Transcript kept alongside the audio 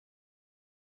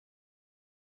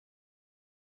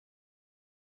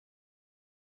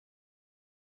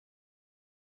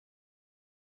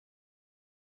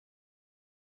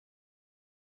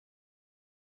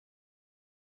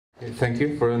Thank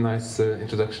you for a nice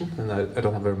introduction, and I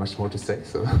don't have very much more to say.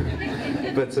 So,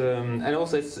 but and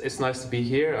also it's nice to be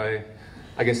here.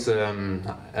 I guess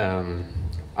I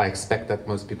expect that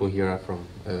most people here are from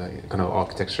kind of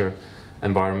architecture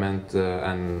environment,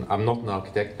 and I'm not an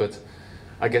architect, but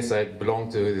I guess I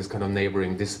belong to this kind of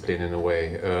neighboring discipline in a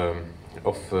way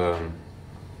of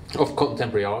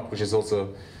contemporary art, which is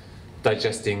also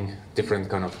digesting different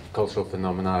kind of cultural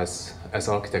phenomena as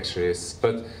architecture is.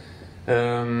 But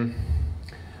and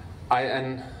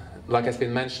like has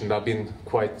been mentioned, I've been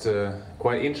quite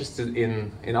interested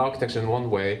in architecture in one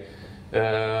way,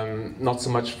 not so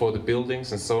much for the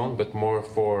buildings and so on, but more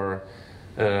for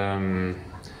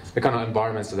the kind of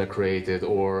environments that are created,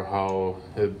 or how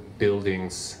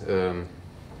buildings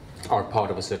are part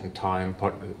of a certain time,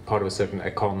 part of a certain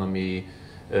economy,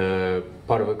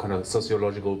 part of a kind of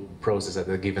sociological process at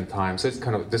a given time. So it's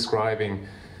kind of describing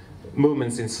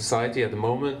movements in society at the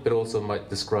moment, but also might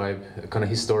describe kind of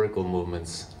historical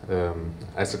movements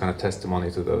as a kind of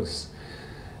testimony to those.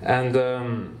 And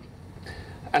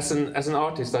as an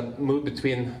artist, I move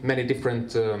between many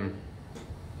different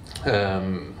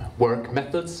work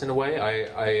methods in a way.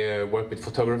 I work with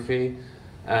photography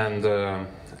and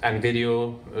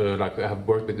video. Like I have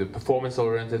worked with the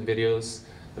performance-oriented videos,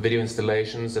 video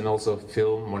installations, and also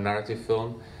film or narrative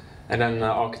film. And then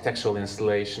architectural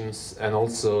installations, and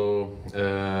also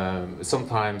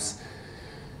sometimes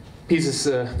pieces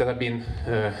that have been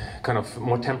kind of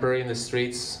more temporary in the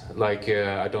streets, like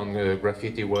I've done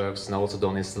graffiti works, and also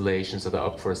done installations that are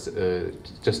up for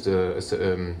just a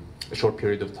short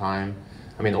period of time.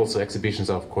 I mean, also exhibitions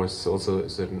are, of course, also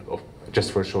certain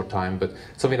just for a short time, but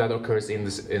something that occurs in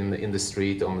the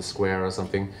street, on the square or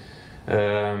something,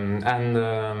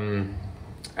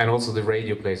 and also the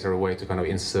radio plays are a way to kind of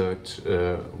insert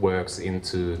works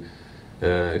into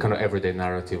kind of everyday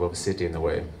narrative of a city in a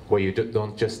way, where you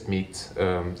don't just meet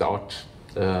the art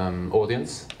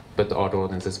audience, but the art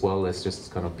audience as well as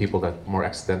just kind of people that more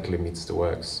accidentally meets the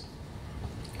works.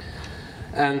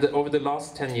 And over the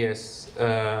last 10 years,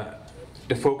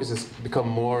 the focus has become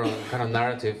more on kind of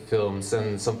narrative films,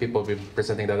 and some people have been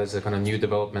presenting that as a kind of new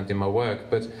development in my work,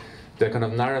 but the kind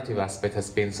of narrative aspect has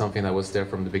been something that was there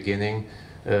from the beginning.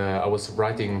 I was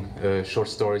writing short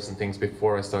stories and things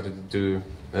before I started to do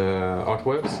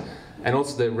artworks, and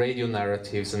also the radio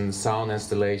narratives and sound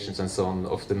installations and so on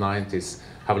of the 90s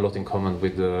have a lot in common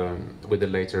with the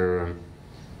later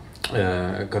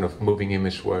kind of moving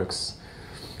image works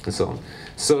and so on.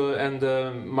 So, and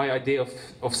my idea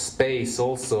of space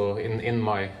also in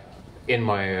my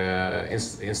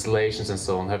installations and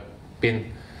so on have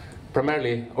been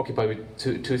primarily occupied with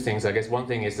two things, I guess. One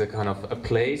thing is a kind of a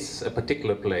place, a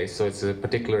particular place, so it's a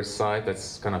particular site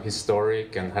that's kind of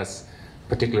historic and has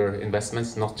particular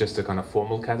investments, not just a kind of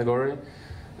formal category.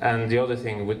 And the other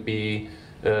thing would be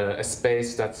a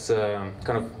space that's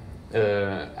kind of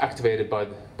activated by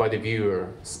the viewer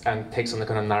and takes on a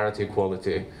kind of narrative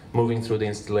quality. Moving through the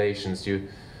installations, you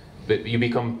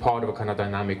become part of a kind of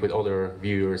dynamic with other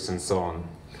viewers and so on.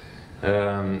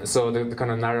 So the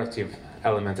kind of narrative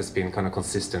element has been kind of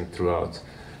consistent throughout.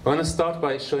 I'm going to start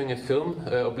by showing a film.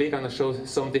 Oblique, I'm going to show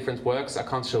some different works. I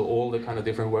can't show all the kind of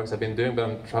different works I've been doing, but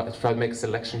I'm trying to make a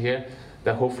selection here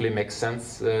that hopefully makes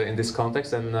sense in this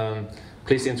context. And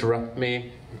please interrupt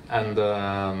me, and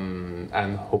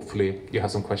hopefully you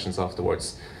have some questions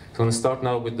afterwards. So I'm going to start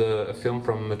now with a film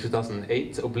from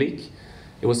 2008, Oblique.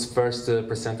 It was first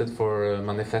presented for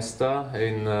Manifesta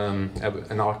in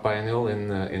an art biennial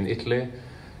in Italy.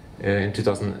 In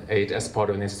 2008, as part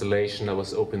of an installation that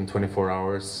was open 24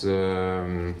 hours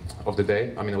of the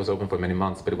day. I mean, it was open for many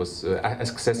months, but it was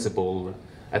accessible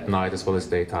at night as well as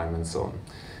daytime and so on.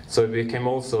 So it became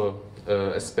also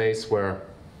a space where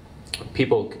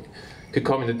people could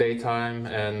come in the daytime,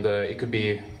 and it could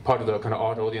be part of the kind of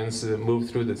art audience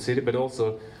move through the city, but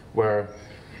also where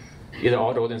either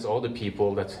art audience or the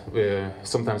people that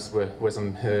sometimes were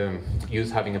some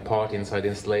youth having a party inside the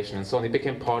installation and so on. It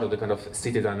became part of the kind of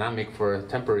city dynamic for a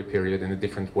temporary period in a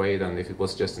different way than if it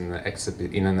was just in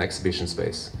an exhibition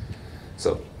space.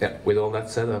 So yeah, with all that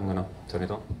said, I'm gonna turn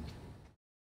it on.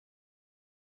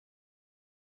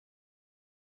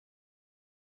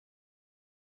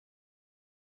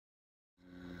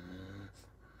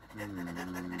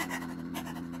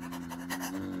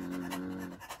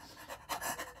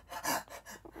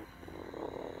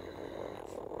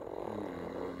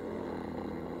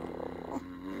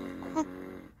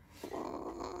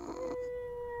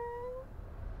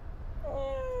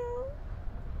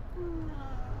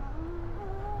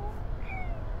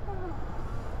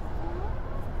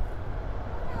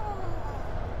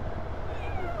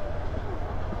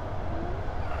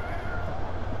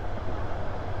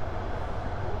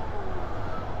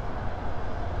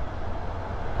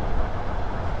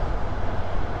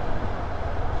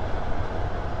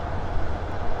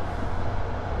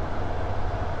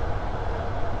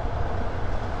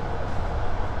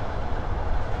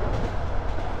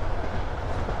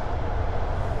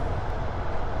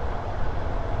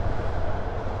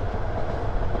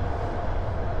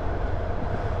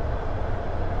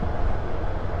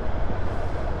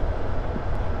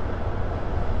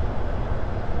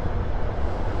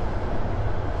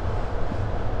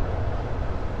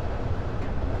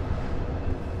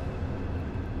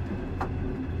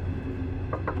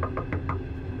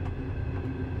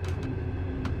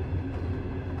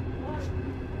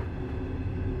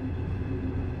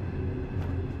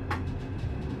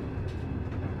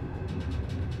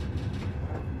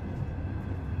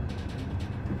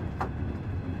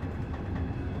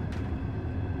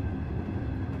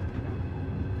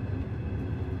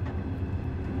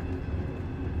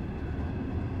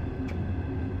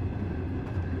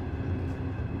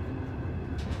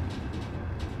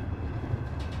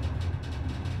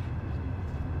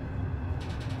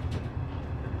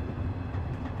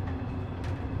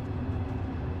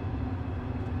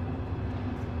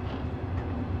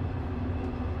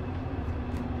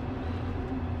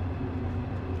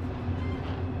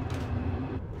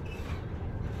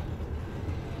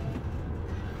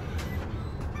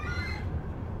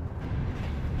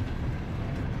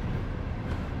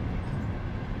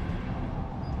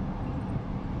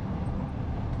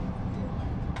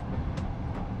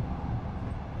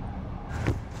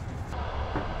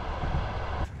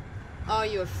 Are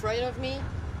you afraid of me?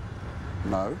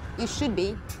 No. You should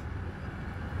be.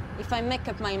 If I make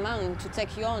up my mind to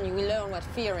take you on, you will learn what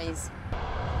fear is.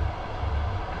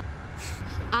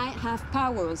 I have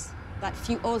powers that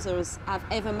few others have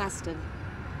ever mastered.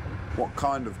 What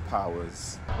kind of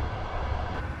powers?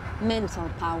 Mental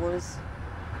powers.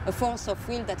 A force of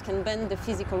will that can bend the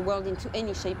physical world into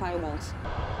any shape I want.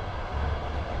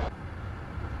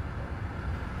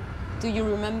 Do you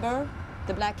remember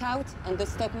the blackout and the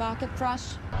stock market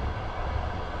crash?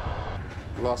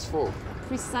 Last fall?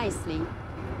 Precisely.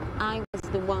 I was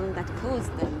the one that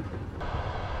caused them.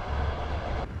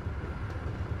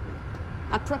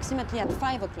 Approximately at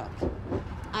 5 o'clock,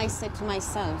 I said to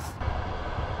myself,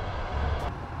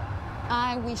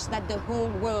 I wish that the whole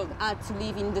world had to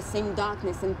live in the same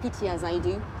darkness and pity as I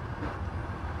do.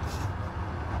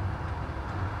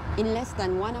 In less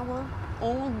than 1 hour,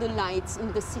 all the lights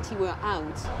in the city were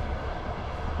out.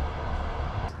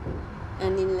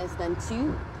 And in less than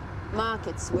 2,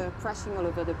 markets were crashing all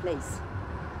over the place.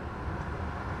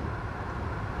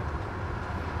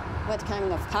 What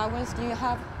kind of powers do you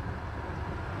have?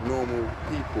 Normal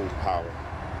people power.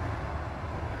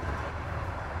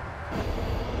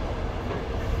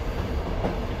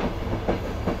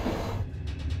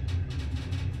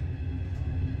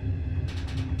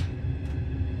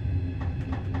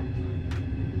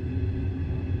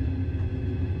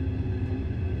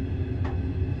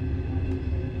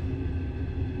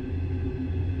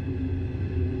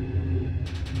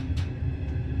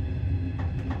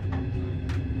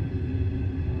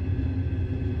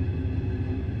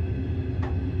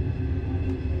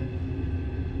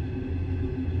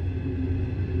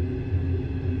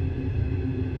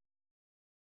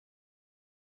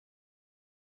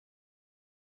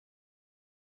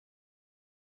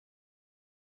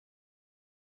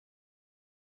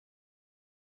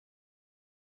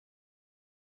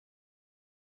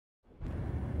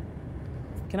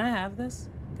 Can I have this?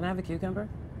 Can I have a cucumber?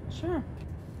 Sure.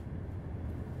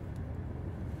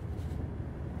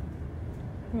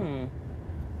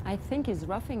 I think he's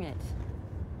roughing it.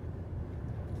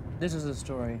 This is the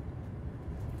story.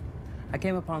 I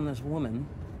came upon this woman.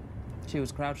 She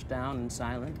was crouched down and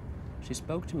silent. She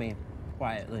spoke to me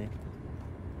quietly.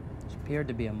 She appeared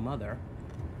to be a mother.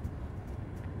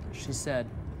 She said,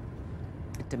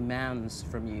 "It demands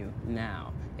from you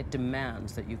now. It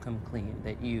demands that you come clean,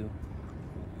 that you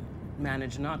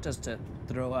manage not just to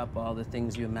throw up all the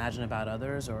things you imagine about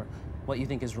others or what you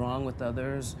think is wrong with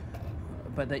others,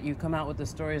 but that you come out with the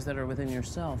stories that are within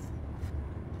yourself.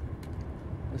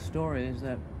 The stories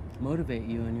that motivate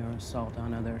you in your assault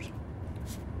on others.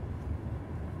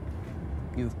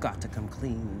 You've got to come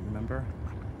clean, remember?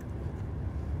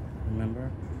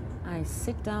 Remember? I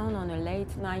sit down on a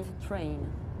late night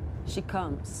train. She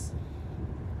comes.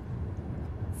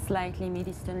 Slightly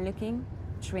Middle looking,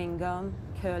 chewing gum,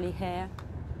 curly hair,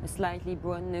 a slightly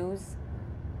broad nose,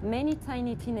 many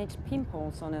tiny teenage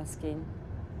pimples on her skin.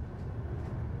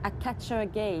 I catch her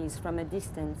gaze from a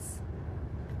distance.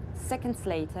 Seconds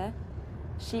later,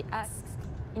 she asks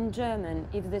in German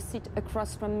if the seat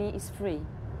across from me is free.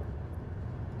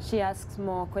 She asks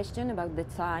more questions about the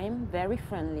time, very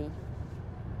friendly.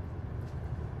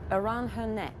 Around her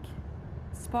neck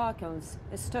sparkles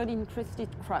a stud-encrusted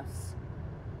cross.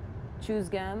 Chews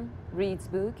gum, reads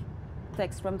book,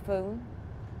 text from phone.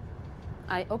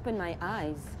 I open my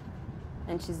eyes,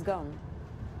 and she's gone.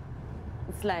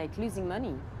 It's like losing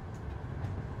money.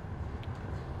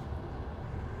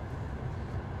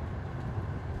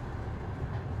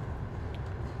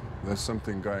 There's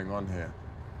something going on here.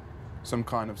 Some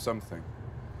kind of something.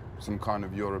 Some kind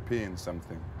of European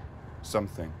something.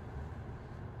 Something.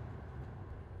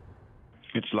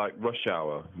 It's like rush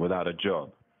hour without a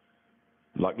job.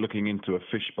 Like looking into a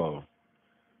fishbowl.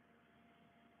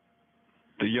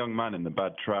 The young man in the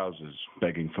bad trousers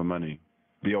begging for money.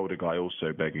 The older guy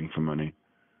also begging for money.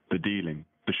 The dealing,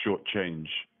 the short change,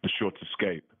 the short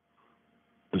escape.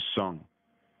 The song,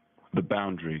 the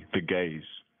boundary, the gaze.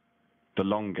 The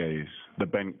long gaze, the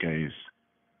bent gaze.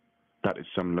 That is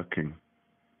some looking.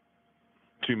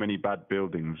 Too many bad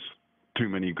buildings, too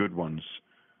many good ones,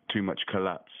 too much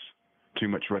collapse, too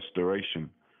much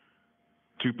restoration.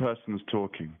 Two persons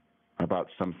talking about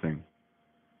something,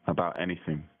 about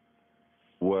anything.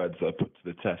 Words that are put to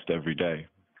the test every day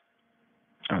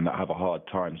and that have a hard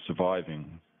time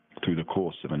surviving through the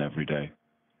course of an everyday.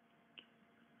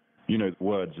 You know,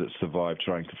 words that survive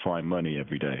trying to find money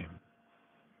every day.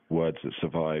 Words that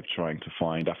survive trying to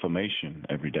find affirmation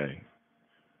every day.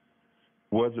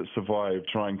 Words that survive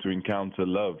trying to encounter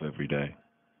love every day.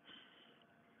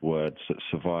 Words that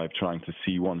survive trying to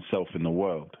see oneself in the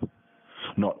world.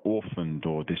 not orphaned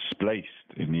or displaced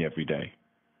in the everyday.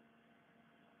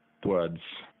 Words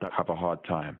that have a hard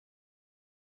time.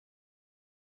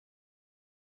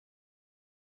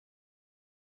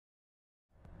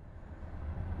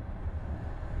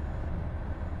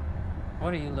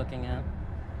 What are you looking at?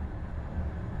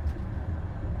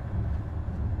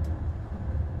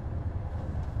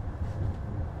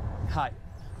 Hi.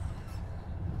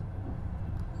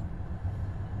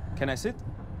 Can I sit?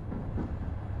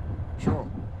 Sure.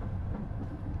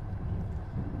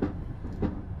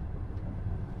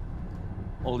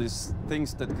 All these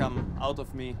things that come out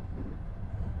of me.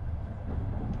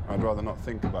 I'd rather not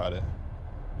think about it.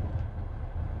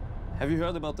 Have you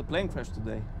heard about the plane crash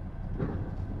today?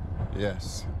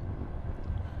 Yes.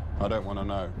 I don't want to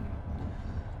know.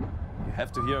 You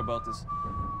have to hear about this.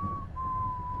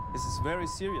 This is very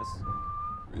serious.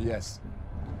 Yes.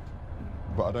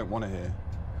 But I don't want to hear.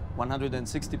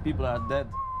 160 people are dead.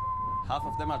 Half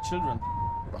of them are children.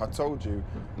 I told you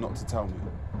not to tell me.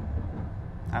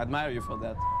 I admire you for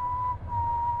that.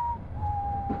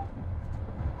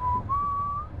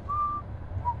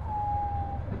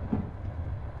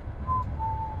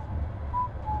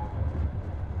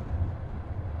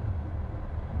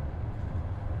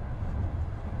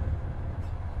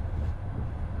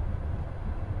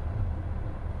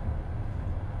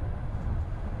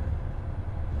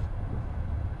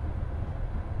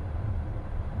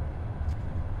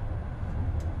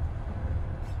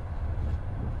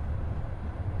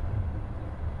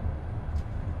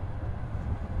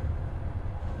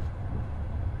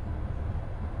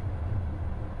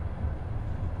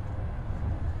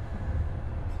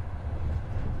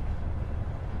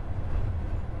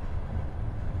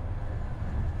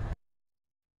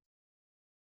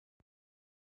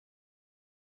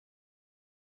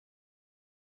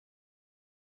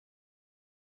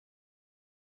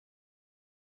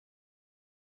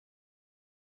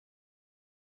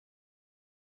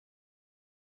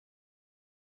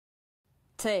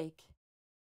 Take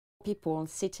people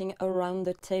sitting around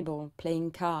the table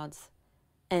playing cards,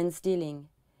 hands dealing,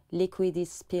 liquid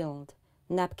is spilled,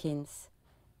 napkins,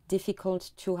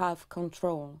 difficult to have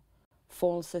control,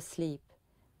 falls asleep,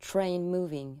 train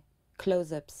moving,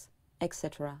 close-ups,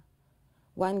 etc.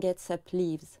 One gets up,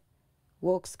 leaves,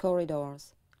 walks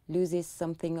corridors, loses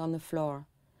something on the floor,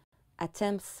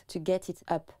 attempts to get it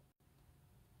up,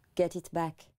 get it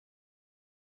back.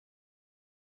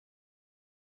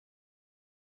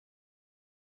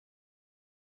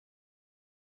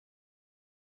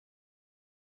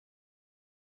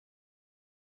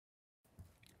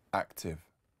 Active.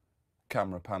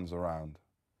 Camera pans around.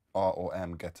 R or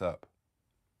M get up.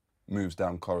 Moves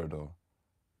down corridor.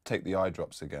 Take the eye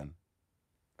drops again.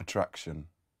 Attraction.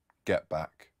 Get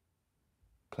back.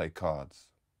 Play cards.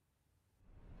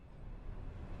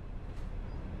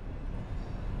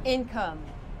 Income.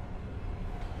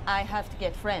 I have to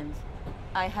get friends.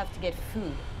 I have to get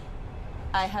food.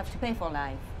 I have to pay for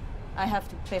life. I have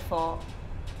to pay for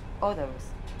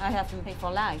others. I have to pay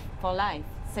for life.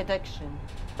 Seduction.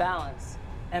 Balance,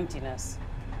 emptiness,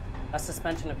 a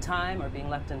suspension of time or being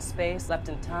left in space, left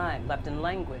in time, left in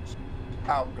language.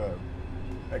 Outgo.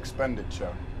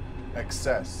 Expenditure.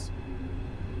 Excess.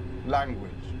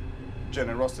 Language.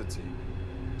 Generosity.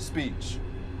 Speech.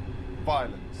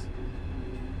 Violence.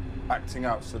 Acting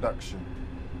out seduction.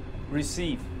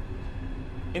 Receive.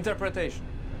 Interpretation.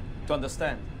 To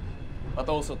understand, but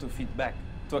also to feed back,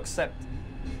 to accept,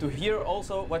 to hear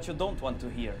also what you don't want to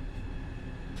hear.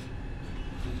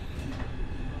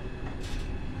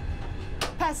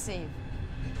 Passive.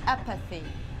 Apathy.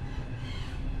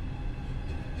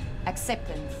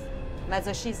 Acceptance.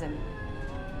 Masochism.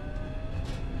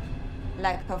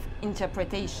 Lack of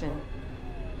interpretation.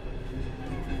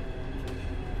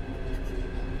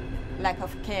 Lack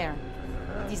of care.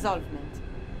 Dissolvement.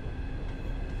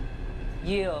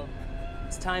 Yield.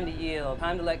 It's time to yield,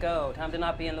 time to let go, time to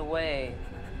not be in the way,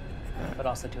 but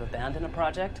also to abandon a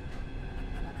project.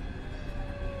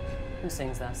 Who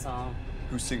sings that song?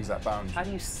 Who sings that boundary? How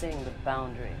do you sing the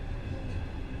boundary?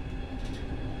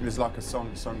 It's like a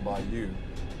song sung by you,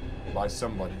 by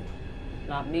somebody.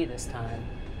 Not me this time.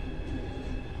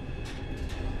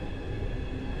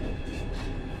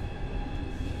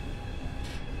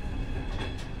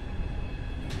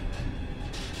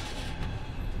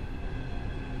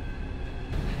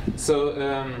 So,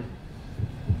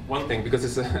 one thing, because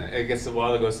it's I guess a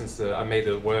while ago since I made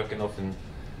the work and often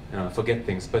forget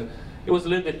things, but it was a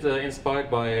little bit inspired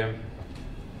by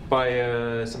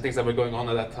some things that were going on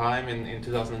at that time in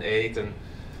 2008,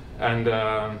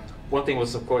 and one thing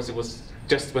was, of course, it was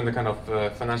just when the kind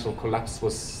of financial collapse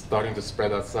was starting to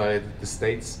spread outside the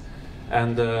States,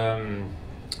 And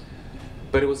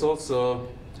but it was also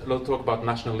a lot of talk about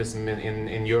nationalism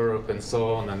in Europe and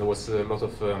so on, and there was a lot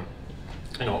of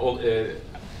you know,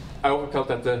 I often felt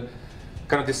that the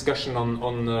kind of discussion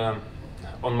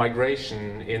on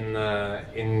migration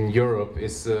in Europe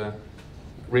is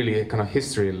really kind of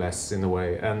historyless in a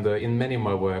way, and in many of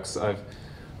my works I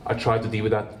tried to deal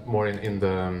with that more in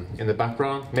the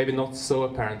background, maybe not so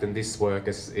apparent in this work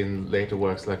as in later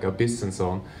works like Abyss and so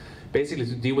on. Basically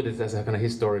to deal with it as a kind of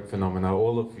historic phenomena.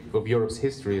 All of Europe's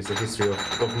history is a history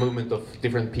of movement of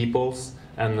different peoples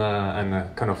and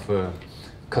kind of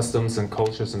customs and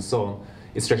cultures and so on.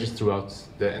 It stretches throughout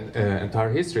the entire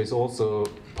history. It's also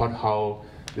part how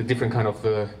the different kind of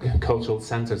cultural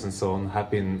centers and so on have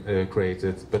been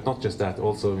created, but not just that,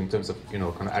 also in terms of, you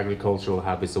know, kind of agricultural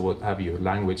habits or what have you,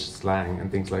 language, slang, and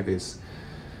things like this.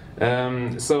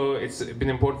 So it's been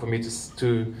important for me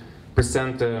to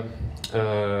present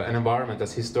an environment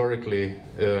that's historically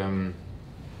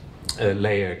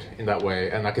layered in that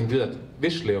way, and I can do that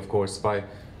visually, of course, by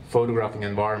photographing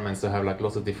environments that have like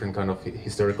lots of different kind of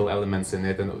historical elements in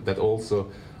it, and that also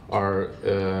are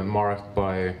marked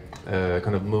by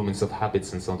kind of movements of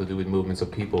habits and so on, to do with movements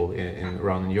of people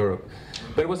around in Europe.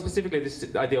 But it was specifically this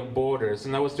idea of borders,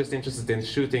 and I was just interested in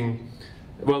shooting.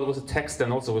 Well, there was a text,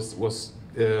 and also was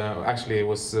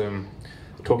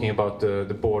talking about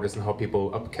the borders and how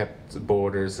people upkept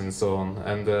borders and so on,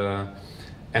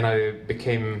 and I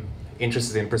became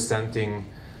interested in presenting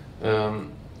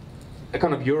a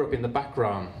kind of Europe in the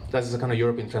background. That is a kind of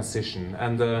Europe in transition,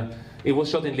 and it was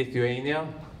shot in Lithuania,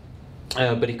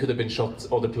 but it could have been shot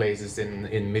other places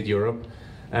in mid-Europe.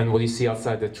 And what you see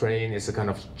outside the train is a kind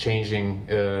of changing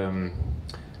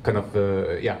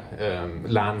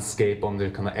landscape on the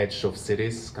kind of edge of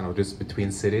cities, kind of just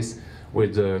between cities,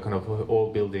 with kind of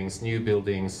old buildings, new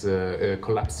buildings,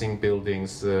 collapsing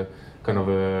buildings, kind of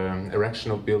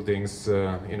erection of buildings,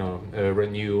 you know,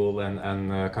 renewal and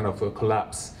kind of a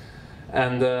collapse.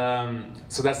 And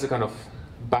so that's the kind of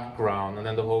background, and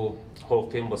then the whole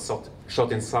film was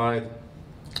shot inside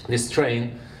this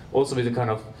train, also with a kind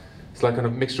of, it's like kind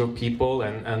of mixture of people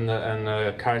and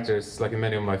characters, like in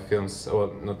many of my films,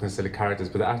 or not necessarily characters,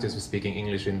 but the actors were speaking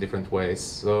English in different ways.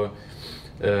 So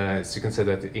you can say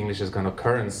that English is kind of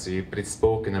currency, but it's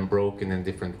spoken and broken in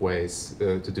different ways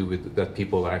to do with that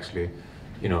people actually,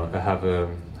 you know,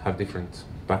 have different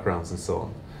backgrounds and so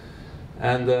on.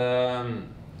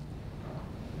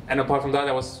 And apart from that,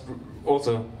 I was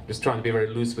also just trying to be very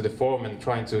loose with the form and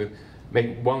trying to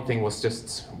make one thing was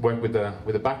just work with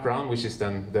the background, which is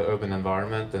then the urban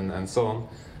environment and so on,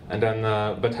 and then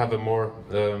but have a more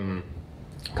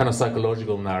kind of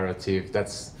psychological narrative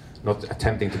that's not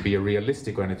attempting to be a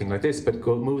realistic or anything like this, but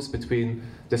moves between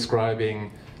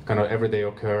describing kind of everyday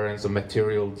occurrence or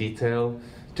material detail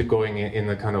to going in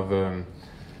a kind of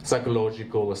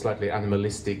psychological or slightly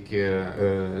animalistic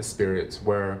spirit,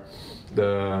 where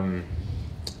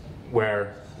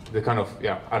the kind of,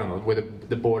 yeah, I don't know, where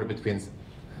the border between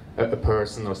a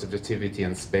person or subjectivity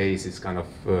and space is kind of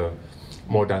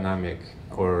more dynamic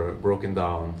or broken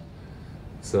down.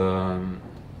 So,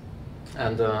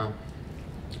 and I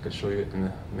can show you in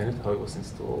a minute how it was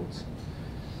installed.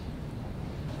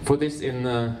 For this in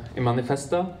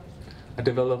Manifesta, I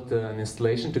developed an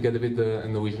installation together with the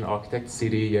Norwegian architect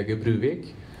Siri Jæger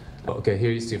Bruvik. Okay,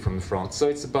 here you see from the front. So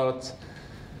it's about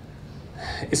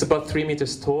 3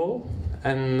 meters tall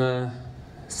and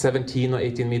 17 or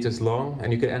 18 meters long,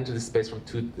 and you can enter the space from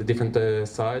two different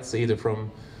sides. So either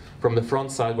from the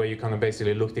front side, where you kind of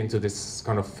basically looked into this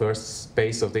kind of first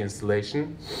space of the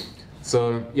installation.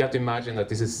 So you have to imagine that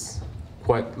this is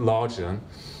quite large then.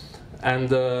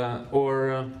 And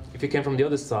or if you came from the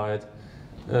other side,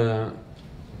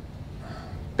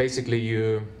 basically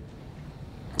you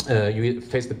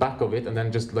face the back of it, and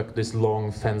then just like this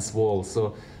long fence wall.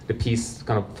 So the piece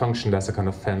kind of functioned as a kind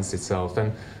of fence itself.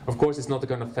 And of course, it's not the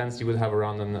kind of fence you would have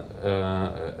around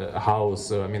a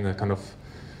house. I mean, a kind of,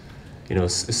 you know,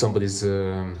 somebody's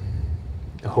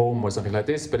home or something like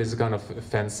this. But it's a kind of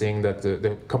fencing that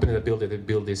the company that built it, they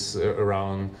built this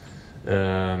around,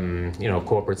 you know,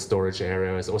 corporate storage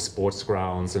areas or sports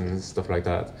grounds and stuff like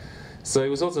that. So it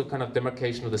was also kind of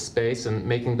demarcation of the space and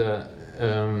making the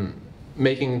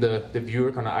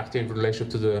viewer kind of active in relation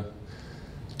to the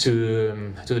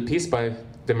piece by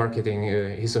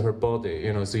demarcating his or her body.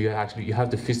 You know, so you have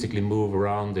to physically move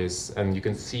around this, and you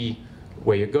can see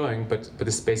where you're going, but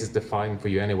the space is defined for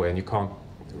you anyway, and you can't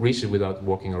reach it without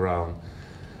walking around.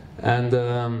 And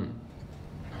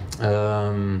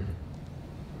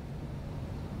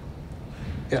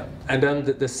yeah, and then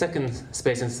the second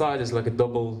space inside is like a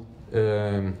double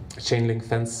chain link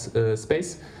fence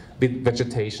space, with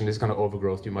vegetation, this kind of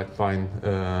overgrowth you might find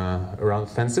around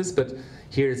fences, but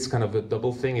here it's kind of a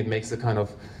double thing. It makes a kind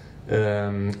of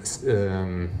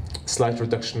slight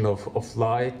reduction of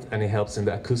light, and it helps in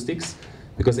the acoustics,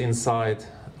 because inside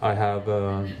I have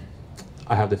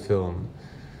the film.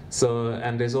 So,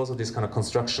 and there's also this kind of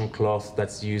construction cloth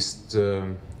that's used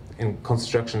in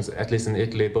constructions, at least in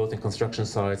Italy, both in construction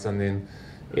sites and in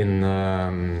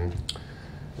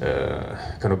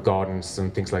kind of gardens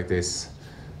and things like this,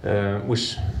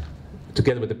 which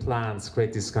together with the plants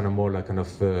create this kind of more like kind of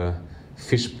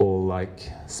fishbowl-like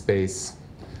space.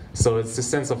 So it's the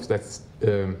sense of that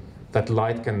that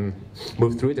light can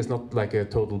move through it. It's not like a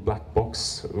total black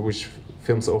box, which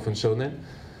films are often shown in.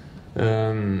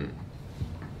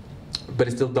 But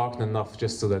it's still dark enough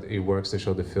just so that it works to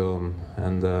show the film,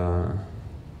 and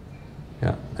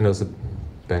yeah, and there's a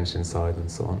bench inside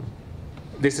and so on.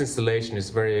 This installation is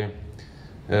very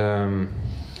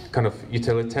kind of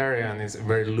utilitarian. It's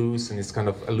very loose, and it's kind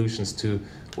of allusions to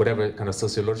whatever kind of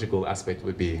sociological aspect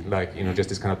would be, like, you know, just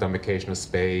this kind of demarcation of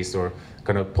space, or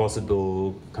kind of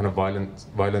possible kind of violent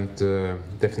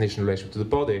definition in relation to the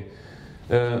body.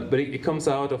 But it comes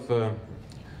out of a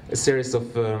series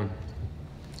of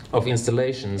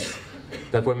installations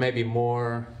that were maybe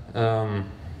more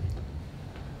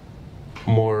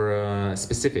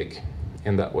specific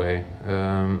in that way,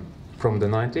 from the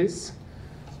 90s.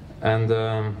 And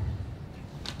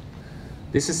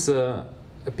this is a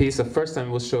piece that first time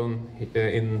was shown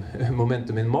in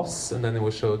Momentum in Moss, and then it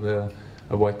was shown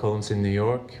at White Columns in New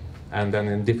York, and then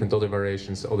in different other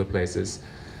variations, other places.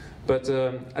 But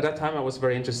at that time I was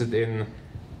very interested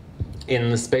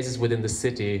in spaces within the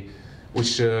city,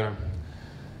 which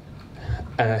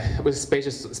was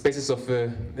spaces of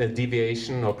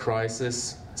deviation or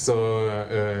crisis.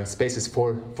 So spaces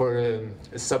for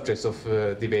subjects of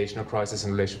deviation or crisis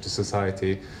in relation to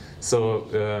society. So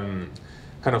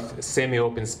kind of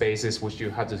semi-open spaces which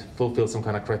you had to fulfill some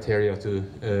kind of criteria to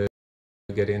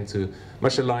get into,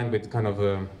 much aligned with kind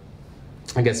of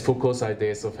I guess Foucault's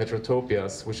ideas of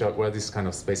heterotopias, which were these kind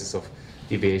of spaces of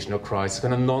deviation or crisis,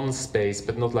 kind of non-space,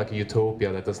 but not like a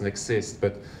utopia that doesn't exist,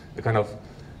 but a kind of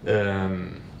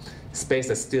space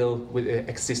that still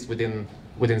exists within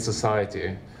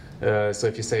society. So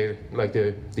if you say like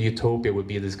the utopia would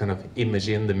be this kind of image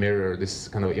in the mirror, this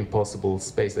kind of impossible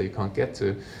space that you can't get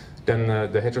to, then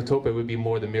the heterotopia would be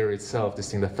more the mirror itself, this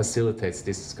thing that facilitates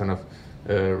this kind of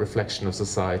reflection of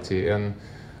society. And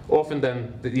often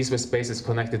then these were spaces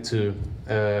connected to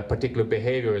particular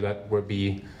behavior that would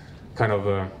be kind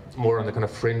of more on the kind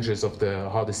of fringes of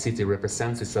how the city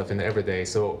represents itself in the everyday.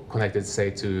 So connected,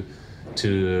 say, to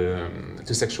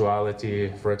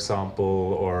sexuality, for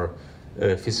example, or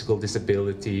physical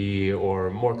disability, or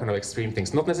more kind of extreme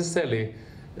things. Not necessarily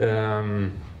a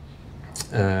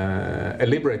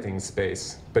liberating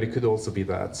space, but it could also be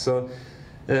that. So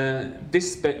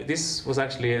this was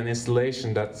actually an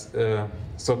installation that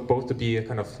sought both to be a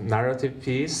kind of narrative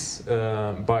piece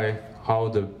by how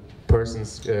the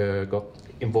persons got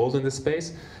involved in the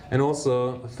space, and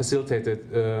also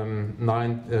facilitated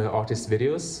 9 artist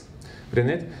videos within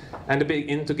it. And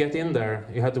to get in there,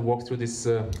 you had to walk through this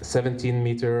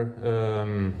 17-meter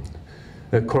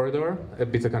corridor, a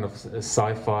bit of kind of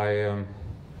sci-fi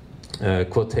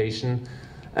quotation,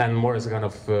 and more as a kind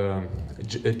of a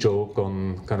joke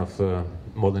on kind of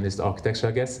modernist architecture,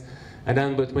 I guess. And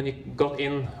then, but when you got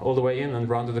in, all the way in and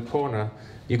rounded the corner,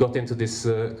 you got into this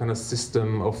kind of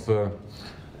system of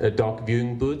dark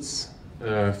viewing booths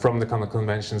from the kind of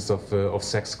conventions of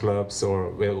sex clubs,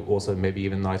 or well, also maybe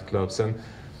even nightclubs. And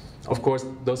of course,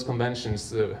 those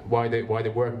conventions, why they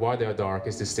work, why they are dark,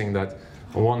 is this thing that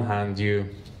on one hand you're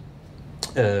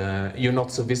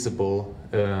not so visible,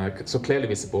 so clearly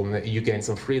visible, and you gain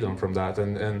some freedom from that.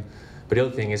 But the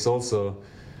other thing is also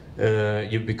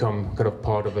you become kind of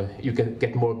part of you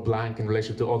get more blank in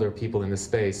relation to other people in the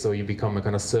space, so you become a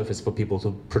kind of surface for people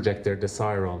to project their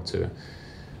desire onto.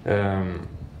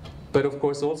 But of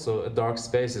course also a dark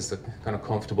space is a kind of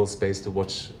comfortable space to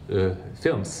watch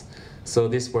films. So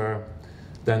these were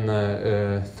then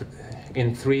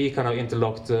in 3 kind of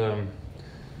interlocked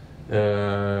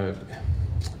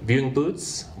viewing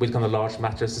booths with kind of large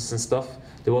mattresses and stuff.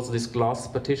 There were also these glass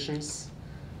partitions.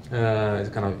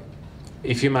 Kind of,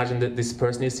 if you imagine that this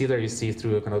person you see there, you see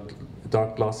through a kind of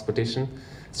dark glass partition.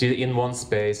 So you're in one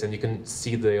space and you can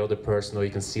see the other person, or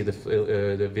you can see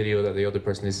the video that the other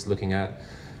person is looking at,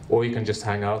 or you can just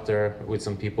hang out there with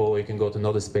some people, or you can go to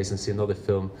another space and see another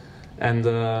film. And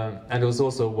there was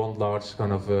also one large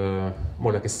kind of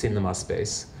more like a cinema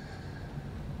space.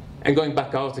 And going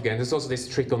back out again, there's also this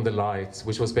trick on the light,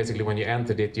 which was basically when you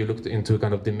entered it, you looked into a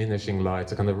kind of diminishing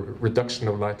light, a kind of reduction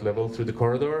of light level through the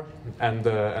corridor, and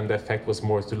the effect was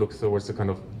more to look towards the kind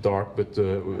of dark but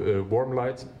warm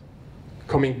light.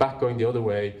 Coming back, going the other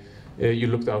way, you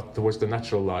looked out towards the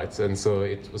natural light, and so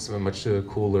it was a much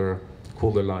cooler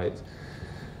light.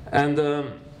 And I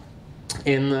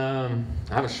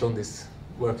haven't shown this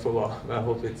work for a while. I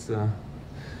hope it's.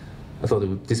 I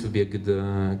thought this would be a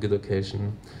good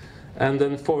occasion. And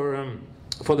then for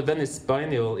the Venice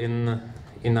Biennial in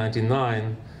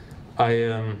 '99,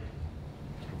 I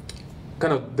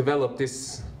kind of developed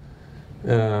this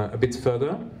a bit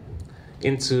further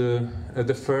into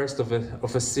the first of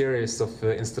a series of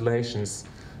installations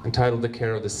entitled "The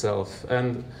Care of the Self."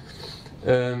 And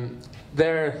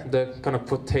there, the kind of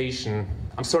quotation.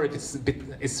 I'm sorry if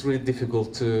it's really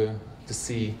difficult to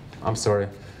see. I'm sorry,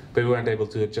 but we weren't able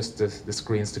to adjust the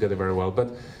screens together very well.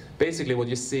 But basically, what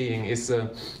you're seeing is a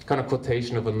kind of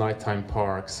quotation of a nighttime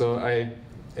park. So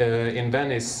in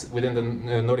Venice, within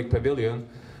the Nordic Pavilion,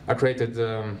 I created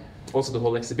also the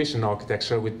whole exhibition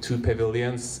architecture with 2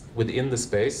 pavilions within the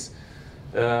space.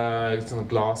 Some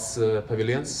glass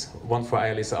pavilions, one for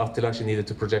Ailisa Attila, she needed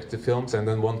to project the films, and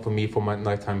then one for me for my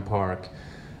nighttime park.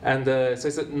 And so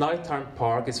it's a nighttime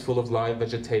park. It's full of live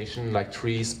vegetation, like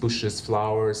trees, bushes,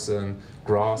 flowers, and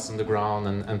grass on the ground,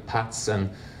 and paths, and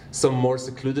some more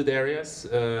secluded areas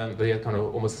that you kind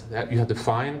of almost you had to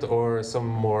find, or some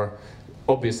more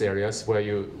obvious areas where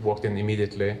you walked in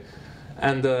immediately.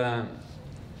 And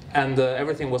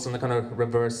everything was on a kind of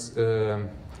reverse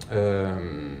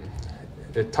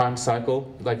time cycle.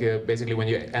 Like basically, when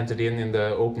you entered in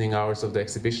the opening hours of the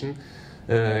exhibition,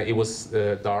 it was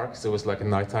dark, so it was like a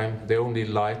nighttime. The only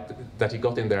light that you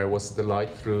got in there was the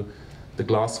light through the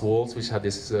glass walls, which had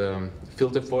this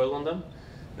filter foil on them.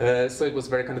 So it was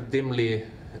very kind of dimly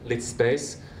lit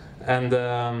space, and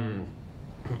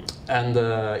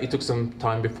it took some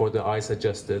time before the eyes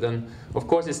adjusted. And of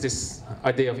course, it's this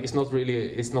idea of it's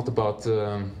not about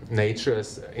nature,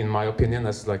 as in my opinion,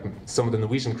 as like some of the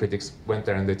Norwegian critics went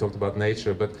there and they talked about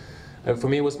nature. But for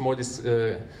me, it was more this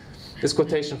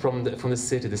quotation from the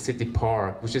city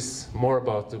park, which is more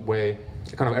about the way,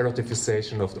 a kind of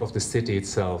eroticization of the city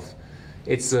itself.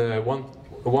 It's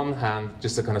one hand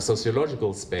just a kind of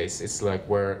sociological space. It's like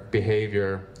where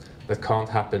behavior that can't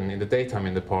happen in the daytime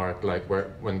in the park, like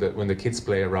when the kids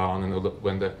play around and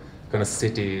when the kind of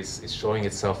city is showing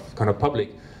itself kind of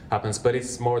public happens. But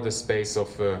it's more the space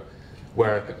of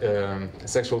where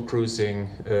sexual cruising,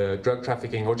 drug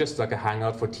trafficking, or just like a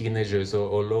hangout for teenagers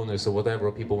or loners or whatever,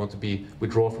 or people want to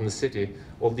withdraw from the city.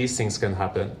 All these things can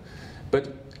happen. But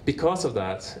because of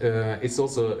that, it's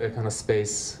also a kind of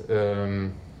space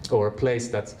or a place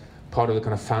that's part of the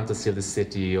kind of fantasy of the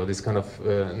city, or this kind of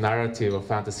narrative or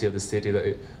fantasy of the city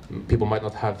that people might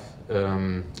not have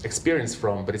experience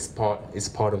from, but it's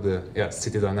part of the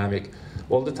city dynamic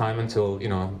all the time until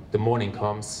the morning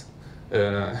comes.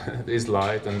 There's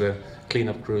light, and the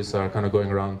cleanup crews are kind of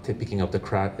going around picking up the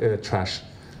trash,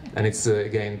 and it's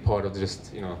again part of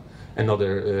just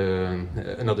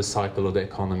another cycle of the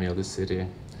economy of the city.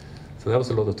 So that was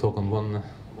a lot of talk on one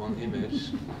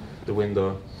image, the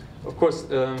window. Of course,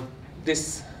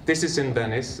 this is in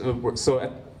Venice.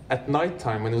 So at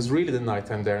nighttime, when it was really the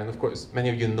nighttime there, and of course many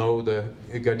of you know the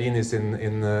Gardinis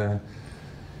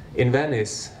in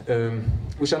Venice,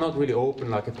 which are not really open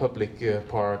like a public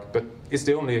park, but it's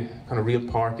the only kind of real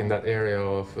park in that area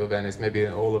of Venice, maybe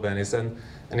in all of Venice, and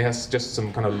it has just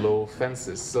some kind of low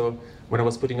fences. So when I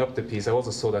was putting up the piece, I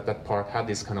also saw that park had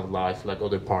this kind of life like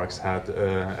other parks had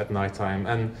at nighttime.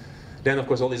 And then of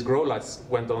course all these grow lights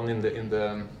went on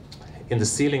in the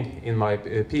ceiling in my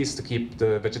piece to keep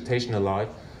the vegetation alive,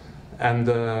 and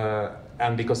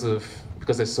because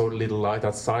there's so little light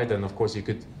outside, then of course you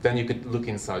could look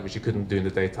inside, which you couldn't do in the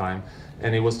daytime,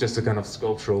 and it was just a kind of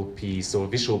sculptural piece or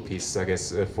visual piece, I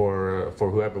guess, for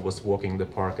whoever was walking the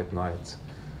park at night.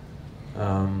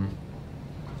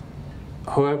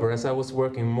 However, as I was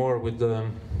working more with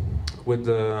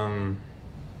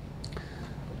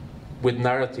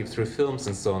narrative through films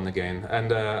and so on again,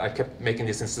 and I kept making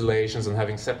these installations and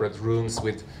having separate rooms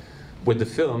with the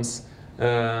films.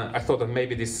 I thought that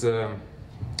maybe sorry,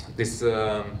 just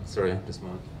a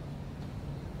moment.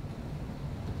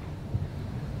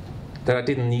 That I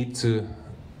didn't need to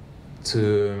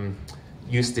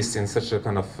use this in such a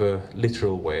kind of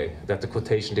literal way, that the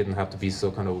quotation didn't have to be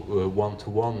so kind of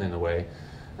one-to-one in a way,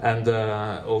 and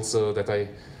also that I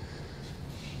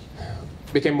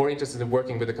became more interested in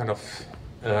working with the kind of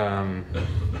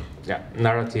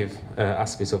narrative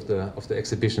aspects of the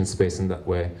exhibition space in that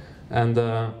way. And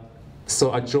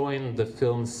So I joined the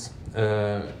films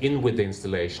in with the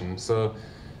installation. So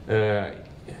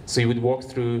you would walk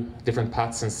through different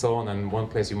paths and so on, and one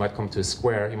place you might come to a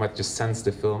square, you might just sense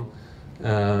the film,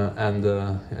 and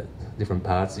different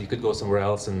paths. You could go somewhere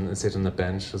else and sit on a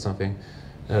bench or something.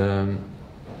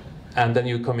 And then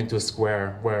you come into a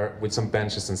square with some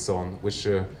benches and so on,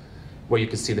 where you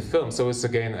could see the film. So it's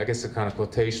again, I guess, a kind of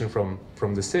quotation from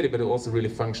the city, but also really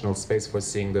functional space for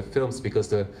seeing the films, because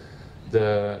the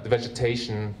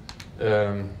vegetation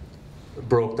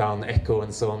broke down echo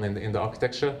and so on in the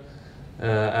architecture,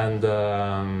 and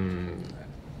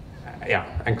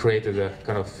created a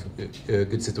kind of a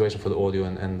good situation for the audio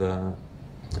and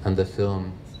the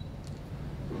film.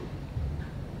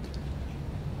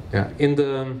 Yeah,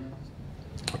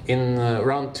 in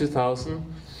around 2000,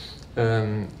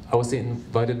 I was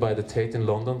invited by the Tate in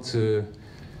London to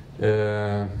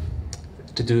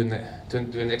do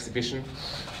an exhibition,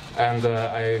 and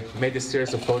I made a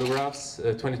series of photographs,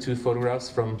 22 photographs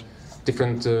from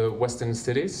different Western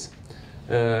cities,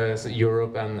 so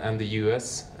Europe and the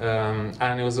US,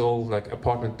 and it was all like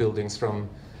apartment buildings from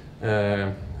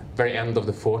very end of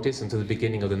the 40s until the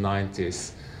beginning of the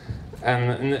 90s,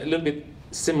 and in a little bit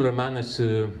similar manner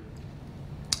to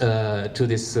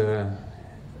this.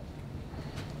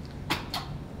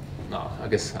 No, I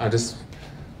guess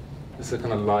there's a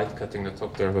kind of light cutting the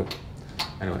top there, but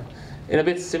anyway, in a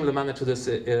bit similar manner to this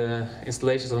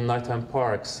installations of nighttime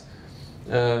parks.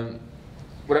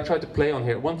 What I tried to play on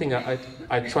here, one thing I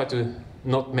try to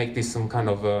not make this some kind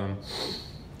of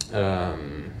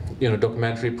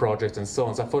documentary project and so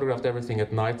on. So I photographed everything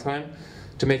at nighttime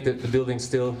to make the building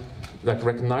still like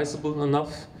recognizable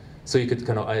enough, so you could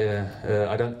kind of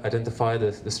identify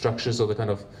the structures or the kind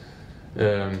of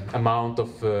amount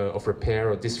of repair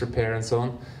or disrepair and so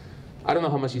on. I don't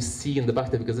know how much you see in the back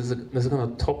there, because there's a kind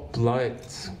of top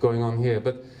light going on here,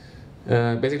 but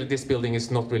basically this building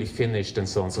is not really finished and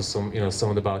so on. So some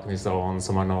of the balconies are on,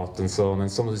 some are not, and so on.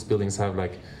 And some of these buildings have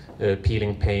like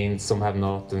peeling paint, some have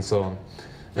not, and so on.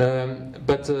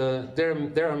 But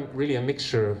they're really a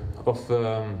mixture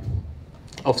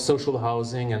of social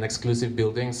housing and exclusive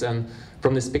buildings, and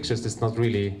from these pictures it's not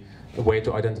really a way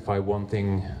to identify one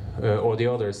thing or the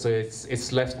other. So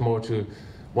it's left more to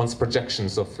one's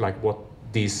projections of like what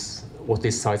these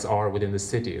sites are within the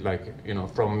city, like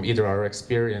from either our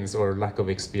experience or lack of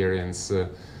experience,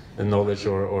 knowledge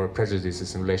or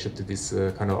prejudices in relation to this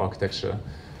kind of architecture.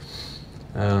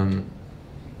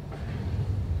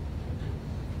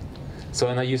 So,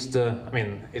 and I used,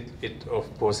 it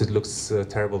of course it looks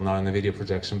terrible now in the video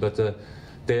projection, but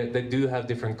they do have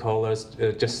different colors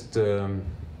just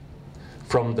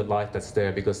from the light that's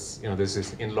there, because this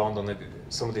is in London.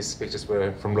 Some of these pictures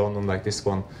were from London, like this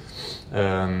one.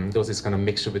 There was this kind of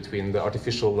mixture between the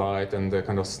artificial light and the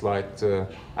kind of slight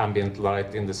ambient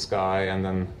light in the sky, and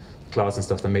then clouds and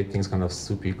stuff that made things kind of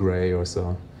soupy gray or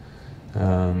so.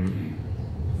 Yeah.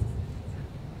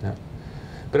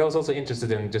 But I was also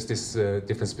interested in just this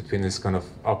difference between this kind of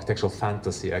architectural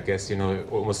fantasy, I guess,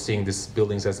 almost seeing these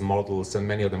buildings as models, and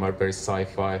many of them are very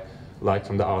sci-fi, like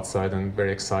from the outside, and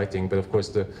very exciting. But of course,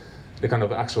 the kind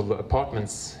of actual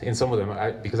apartments in some of them,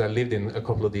 because I lived in a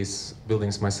couple of these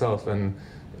buildings myself, and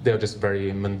they're just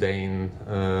very mundane,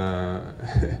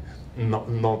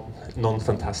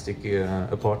 non-fantastic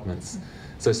apartments.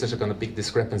 So it's such a kind of big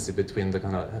discrepancy between the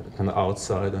kind of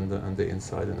outside and the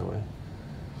inside in a way.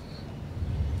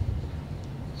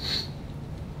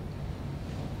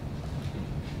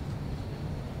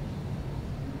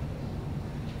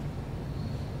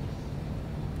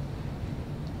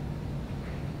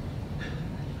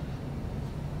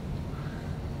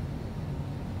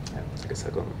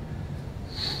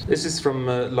 This is from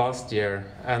last year,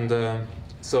 and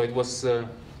so it was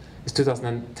it's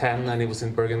 2010, and it was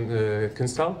in Bergen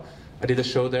Kunsthalle. I did a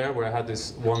show there where I had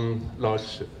this one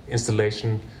large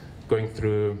installation going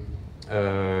through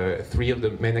 3 of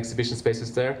the main exhibition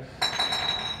spaces there,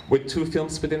 with 2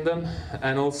 films within them,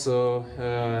 and also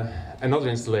another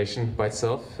installation by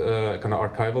itself, a kind of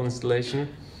archival installation.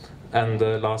 And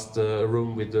the last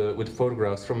room with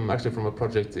photographs from a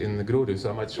project in Grorud. So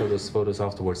I might show those photos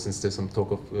afterwards, since there's some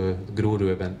talk of Grorud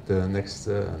event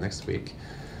next week.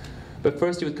 But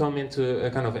first you would come into a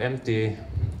kind of empty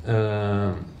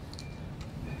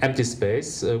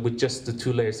space with just the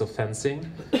 2 layers of fencing,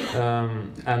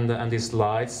 and these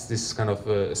lights, these kind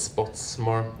of spots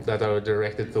more that are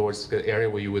directed towards the area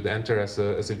where you would enter as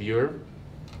a viewer.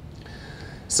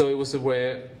 So it was a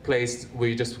place where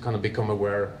you just kind of become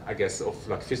aware, I guess, of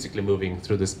like physically moving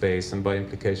through the space, and by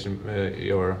implication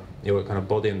your kind of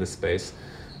body in the space.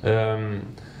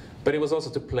 But it was also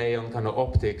to play on kind of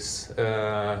optics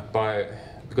by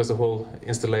because the whole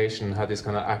installation had this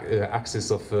kind of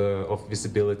axis of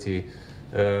visibility.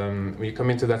 When you come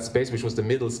into that space, which was the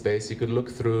middle space, you could look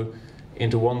through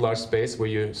into one large space where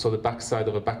you saw the back side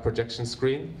of a back projection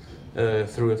screen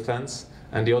through a fence,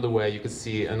 and the other way you could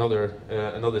see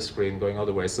another screen going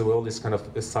other way. So all this kind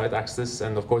of side axis,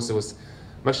 and of course it was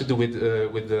much to do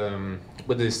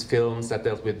with these films that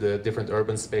dealt with the different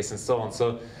urban space and so on.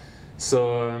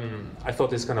 So I thought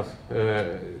this kind of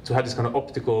to have this kind of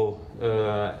optical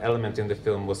element in the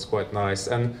film was quite nice.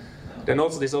 And then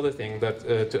also this other thing that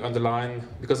to underline,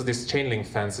 because of this chain link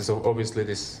fence, is obviously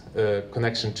this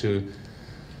connection to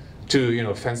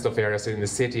fenced off areas in the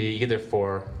city, either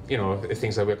for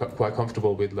things that we're quite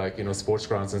comfortable with, like sports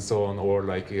grounds and so on, or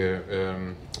like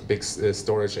big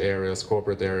storage areas,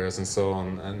 corporate areas, and so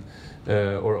on, and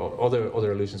or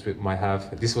other illusions we might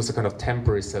have. This was a kind of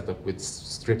temporary setup with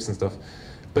strips and stuff,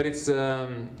 but it's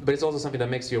also something that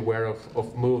makes you aware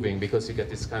of moving, because you get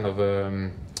this kind of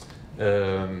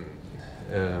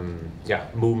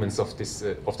movements of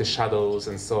the shadows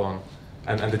and so on.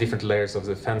 And the different layers of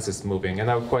the fences moving, and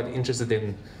I'm quite interested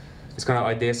in this kind of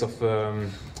ideas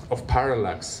of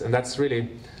parallax, and that's really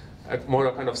more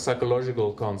a kind of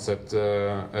psychological concept,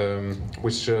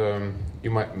 which you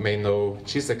may know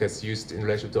Zizek has used in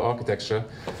relation to architecture,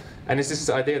 and it's this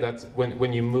idea that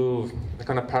when you move, the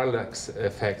kind of parallax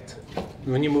effect,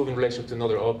 when you move in relation to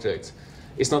another object,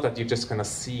 it's not that you just kind of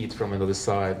see it from another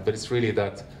side, but it's really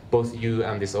that both you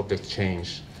and this object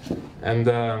change, and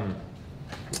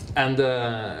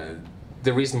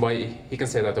the reason why he can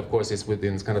say that, of course, is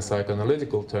within kind of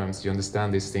psychoanalytical terms. You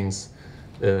understand these things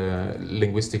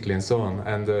linguistically and so on,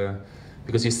 and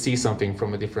because you see something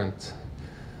from a different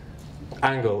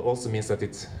angle also means that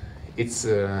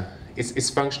it's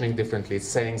functioning differently, it's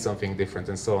saying something different,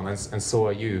 and so on, and so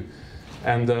are you.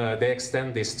 And they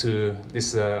extend this to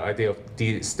this idea of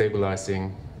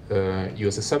destabilizing you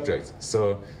as a subject.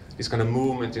 So this kind of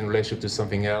movement in relation to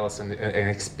something else and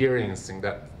experiencing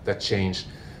that change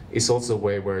is also a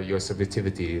way where your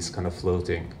subjectivity is kind of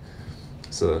floating.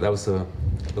 So that was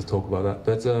we'll talk about that.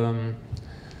 But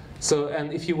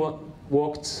and if you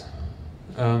walked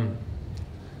in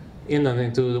and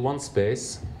into the one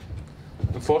space,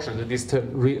 unfortunately this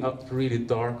turned up really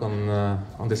dark on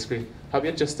the screen. Have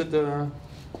you adjusted the?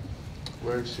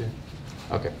 Where is she?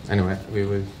 Okay. Anyway, we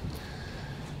will.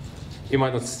 You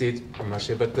might not see it from much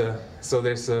here, but so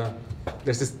there's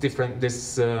this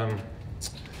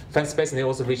fence space, and it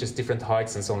also reaches different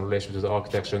heights and so on in relation to the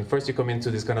architecture. And first you come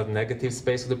into this kind of negative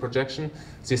space of the projection,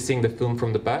 so you're seeing the film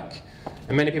from the back.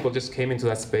 And many people just came into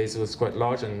that space. It was quite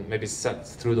large and maybe sat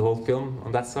through the whole film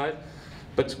on that side.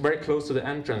 But very close to the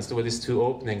entrance, there were these two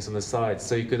openings on the sides,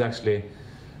 so you could actually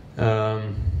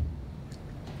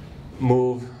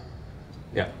move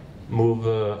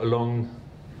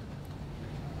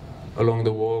along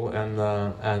the wall and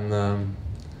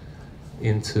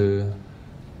into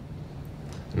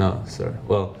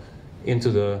into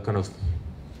the kind of,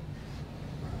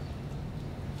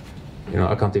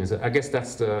 I can't even say. I guess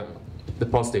that's the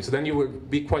positive. So then you would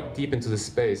be quite deep into the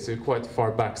space, so you're quite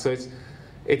far back. So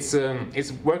it's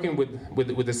working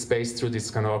with the space through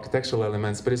these kind of architectural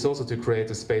elements, but it's also to create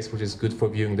a space which is good for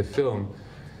viewing the film,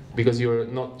 because you're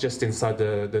not just inside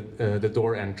the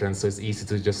door entrance, so it's easy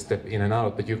to just step in and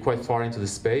out, but you're quite far into the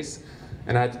space.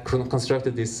 And I had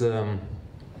constructed this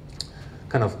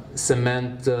kind of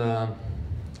cement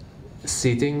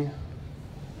seating,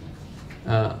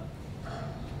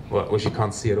 which you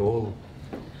can't see at all.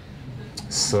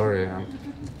 Sorry.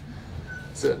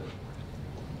 So there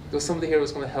was somebody here who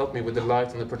was going to help me with the light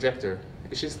on the projector.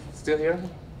 Is she still here?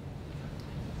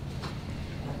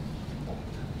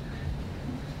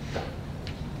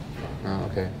 Oh,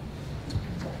 okay.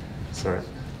 Sorry.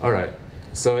 All right.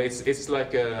 So it's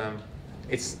like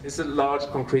it's a large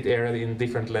concrete area in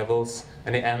different levels,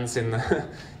 and it ends in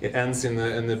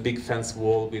in a big fence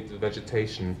wall with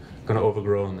vegetation, kind of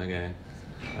overgrown again.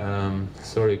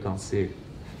 Sorry, you can't see it.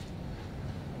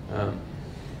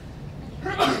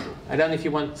 And then if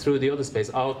you went through the other space,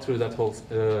 out through that whole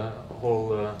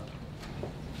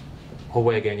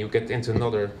hallway again, you get into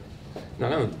another.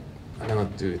 No, I'm gonna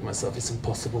do it myself. It's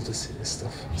impossible to see this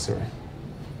stuff. Sorry.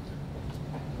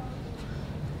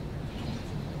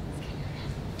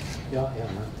 Yeah,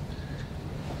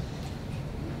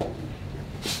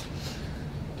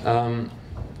 man.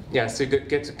 Yeah, so you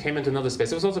came into another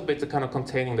space. It was also a bit kind of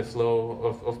containing the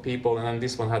flow of people, and then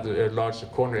this one had a large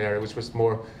corner area, which was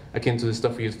more akin to the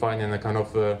stuff you'd find in a kind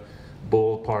of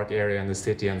ballpark area in the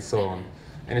city and so on.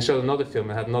 And it showed another film.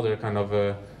 It had another kind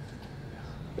of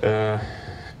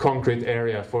concrete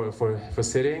area for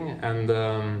sitting, and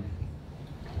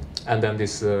then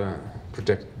this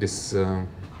project this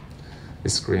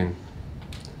this screen.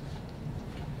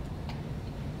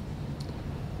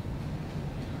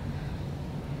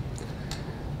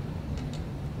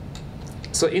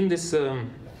 So in this,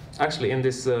 actually in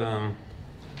this, in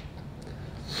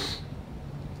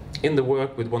the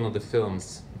work with one of the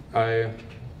films, I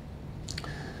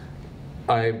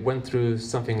went through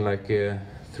something like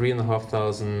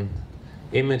 3,500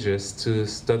 images to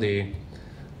study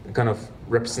a kind of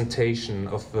representation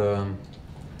of.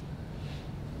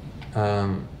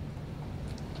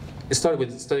 It started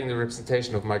with studying the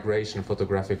representation of migration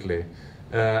photographically,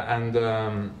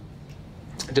 and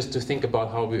just to think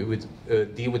about how we would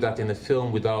deal with that in the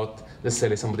film without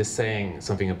necessarily somebody saying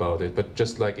something about it, but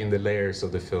just like in the layers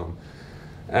of the film.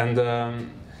 And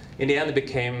in the end, it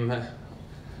became.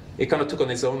 It kind of took on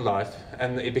its own life,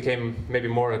 and it became maybe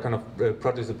more a kind of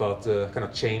project about kind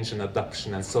of change and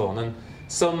adoption and so on. And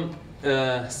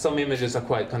some images are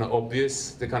quite kind of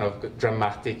obvious. They're kind of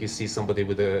dramatic. You see somebody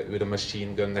with a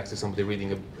machine gun next to somebody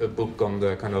reading a book on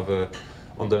the kind of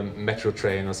on the metro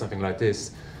train or something like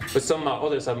this. But some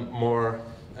others are more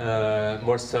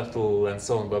more subtle and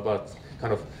so on, but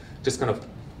kind of just kind of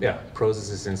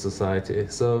processes in society.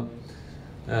 So.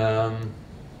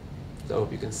 I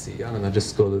hope you can see. I'm gonna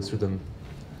just go through them.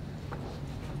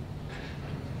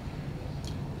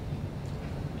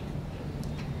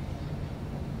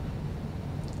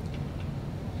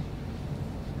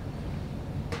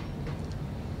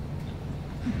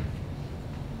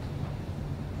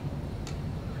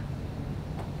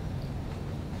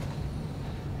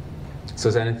 So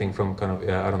it's anything from kind of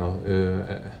I don't know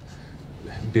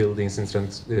buildings in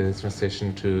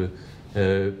transition to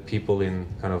people in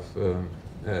kind of.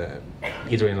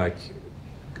 Either in like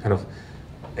kind of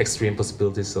extreme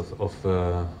possibilities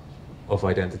of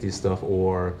identity stuff,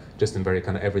 or just in very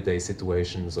kind of everyday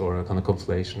situations, or a kind of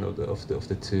conflation of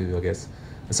the two, I guess.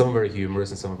 And some are very humorous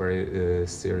and some are very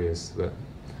serious. But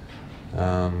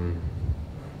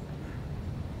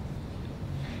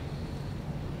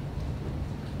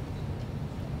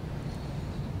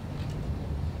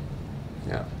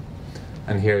yeah,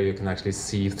 and here you can actually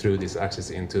see through this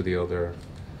axis into the other.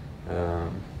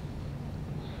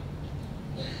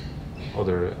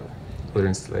 Other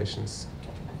installations.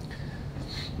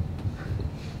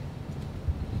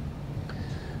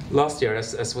 Last year,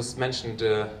 as was mentioned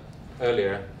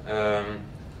earlier,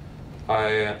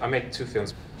 I made 2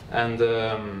 films, and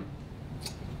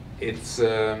it's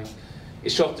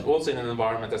shot also in an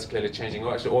environment that's clearly changing.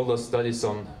 Actually, all those studies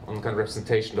on kind of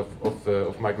representation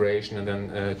of migration and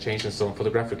then change and so on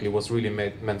photographically was really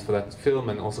meant for that film,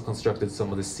 and also constructed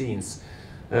some of the scenes.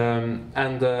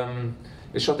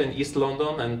 It's shot in East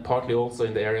London and partly also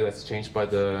in the area that's changed by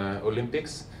the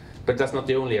Olympics. But that's not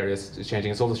the only areas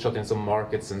changing. It's also shot in some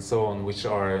markets and so on, which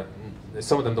are,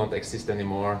 some of them don't exist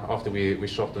anymore after we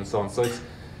shot and so on. So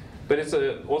but it's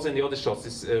also in the other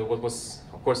shots, what was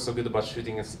of course so good about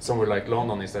shooting somewhere like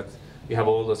London is that you have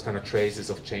all those kind of traces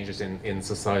of changes in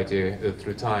society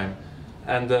through time.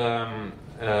 And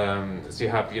so you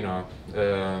have, you know,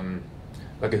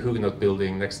 like a Huguenot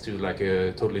building next to like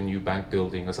a totally new bank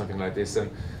building or something like this,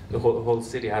 and the whole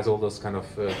city has all those kind of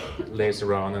layers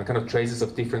around and kind of traces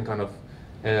of different kind of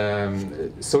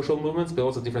social movements, but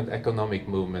also different economic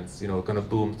movements. You know, kind of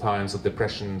boom times of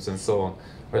depressions and so on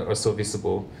are so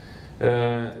visible.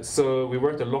 So we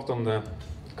worked a lot on the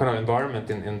kind of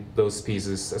environment in those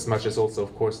pieces, as much as also,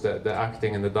 of course, the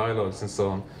acting and the dialogues and so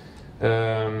on.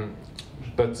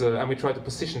 And we tried to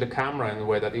position the camera in a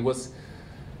way that it was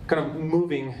kind of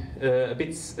moving a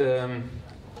bit,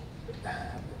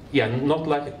 not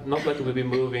like it would be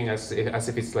moving as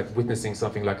if it's like witnessing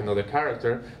something like another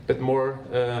character, but more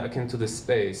akin to the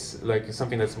space, like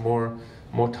something that's more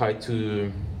tied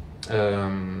to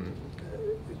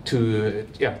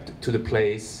the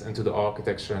place and to the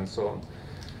architecture and so on.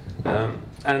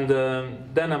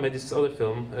 Then I made this other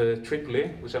film, Tripoli,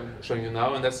 which I'm showing you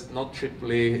now, and that's not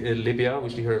Tripoli, Libya,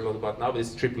 which you hear a lot about now, but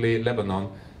it's Tripoli, Lebanon,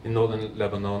 in northern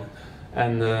Lebanon.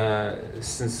 And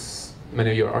since many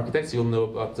of you are architects, you'll know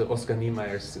about the Oscar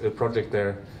Niemeyer's project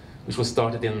there, which was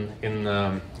started in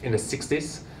the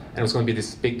 60s, and it was going to be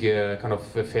this big kind of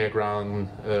fairground,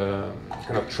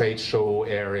 kind of trade show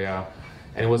area.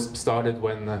 And it was started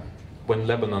when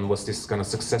Lebanon was this kind of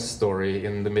success story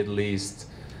in the Middle East.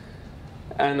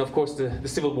 And of course, the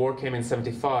civil war came in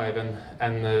 '75,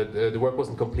 and the work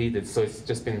wasn't completed, so it's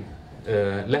just been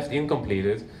left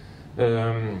incompleted.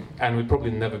 And will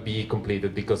probably never be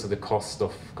completed because of the cost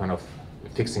of kind of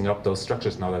fixing up those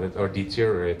structures now that are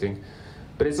deteriorating.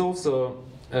 But it's also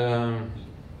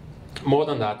more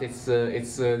than that. It's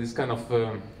this kind of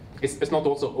it's not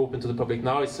also open to the public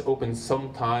now. It's open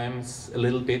sometimes a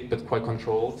little bit, but quite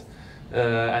controlled.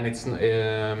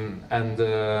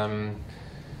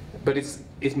 But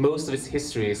most of its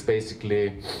history is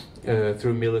basically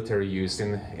through military use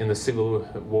in the Civil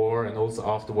War, and also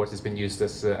afterwards it's been used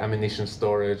as ammunition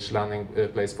storage, landing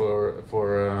place for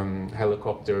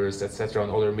helicopters, etc.,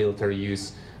 and other military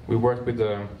use. We worked with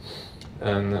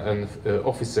an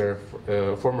officer,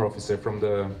 former officer from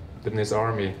the Vietnamese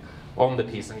army on the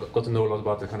piece, and got to know a lot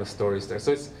about the kind of stories there.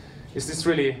 So it's this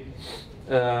really,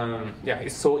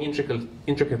 it's so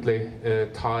intricately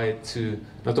tied to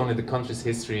not only the country's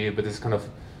history, but this kind of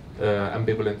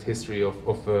ambivalent history of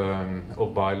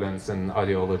violence and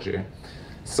ideology.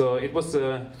 So it was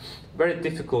a very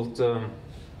difficult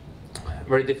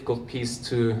piece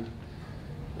to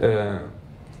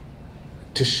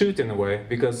shoot in a way,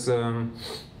 because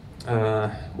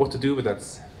what to do with that,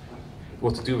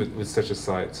 what to do with such a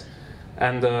site.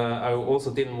 And I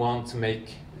also didn't want to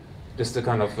make just a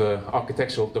kind of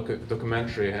architectural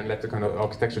documentary and let the kind of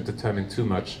architecture determine too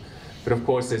much. But of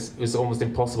course, it was almost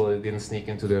impossible. It didn't sneak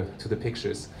into the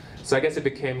pictures. So I guess it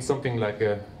became something like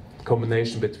a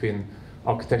combination between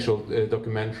architectural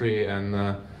documentary and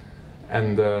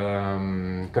kind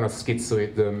of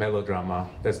schizoid melodrama.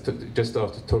 That's just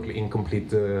totally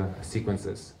incomplete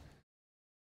sequences.